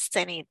haven't none. missed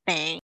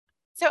anything.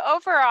 So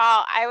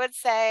overall, I would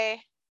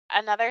say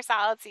another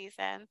solid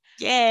season.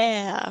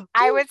 Yeah.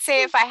 I Woo, would say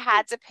woo, if I woo.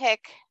 had to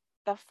pick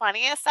the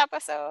funniest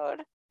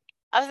episode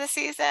of the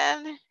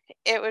season,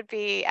 it would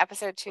be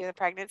episode 2, the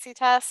pregnancy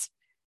test.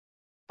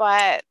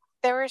 But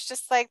there was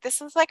just like this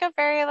was like a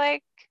very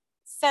like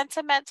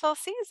sentimental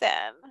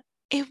season.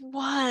 It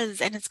was,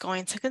 and it's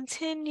going to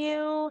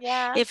continue.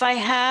 Yeah. If I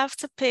have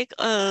to pick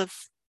a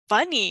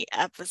funny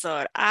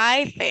episode,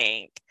 I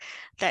think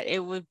that it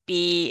would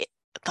be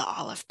the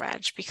Olive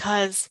Branch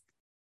because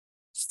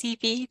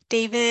Stevie,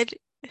 David,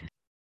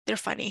 they're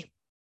funny.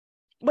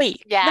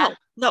 Wait, Yeah.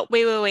 no,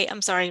 wait.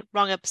 I'm sorry,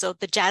 wrong episode.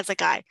 The Jazza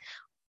guy.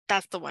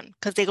 That's the one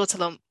because they go to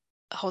the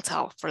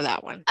hotel for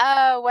that one.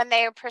 Oh, when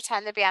they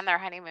pretend to be on their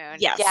honeymoon.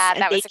 Yes, Yeah,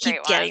 and that they was a keep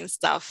great one. getting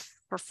stuff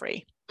for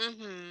free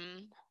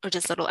Mm-hmm. or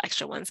just little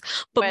extra ones.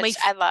 But my Which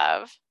I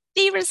love.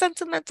 favorite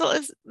sentimental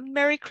is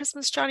Merry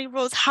Christmas, Johnny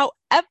Rose.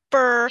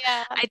 However,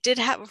 Yeah. I did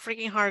have a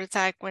freaking heart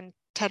attack when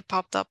Ted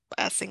popped up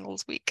as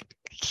singles week.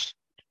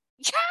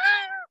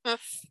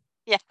 Yes.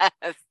 Yes.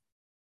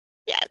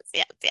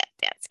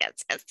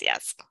 Yes.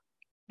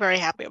 Very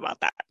happy about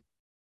that.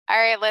 All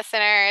right,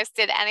 listeners,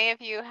 did any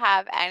of you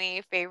have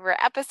any favorite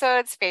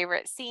episodes,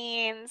 favorite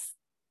scenes,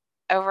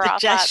 overall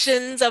thoughts?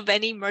 Suggestions of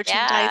any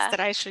merchandise Yeah. that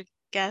I should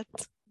get?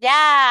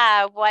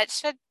 Yeah. What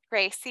should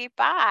Gracie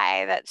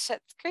buy that's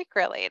Schitt's Creek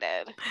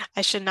related?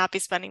 I should not be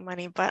spending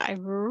money, but I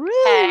really,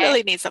 Okay.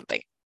 really need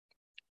something.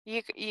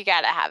 You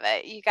gotta have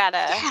it. You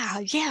gotta,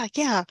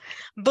 Yeah.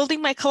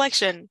 Building my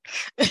collection.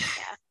 yeah.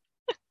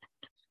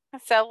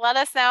 So let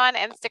us know on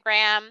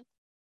Instagram,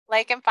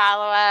 like and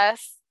follow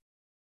us,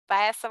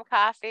 buy us some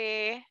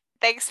coffee.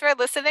 Thanks for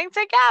listening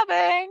to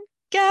Gabbing.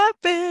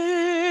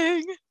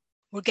 Gabbing.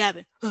 We're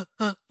gabbing.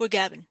 We're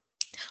gabbing.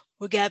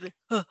 We're gabbing.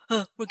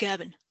 We're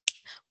gabbing.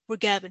 We're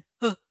gabbing.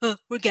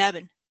 We're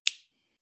gabbing.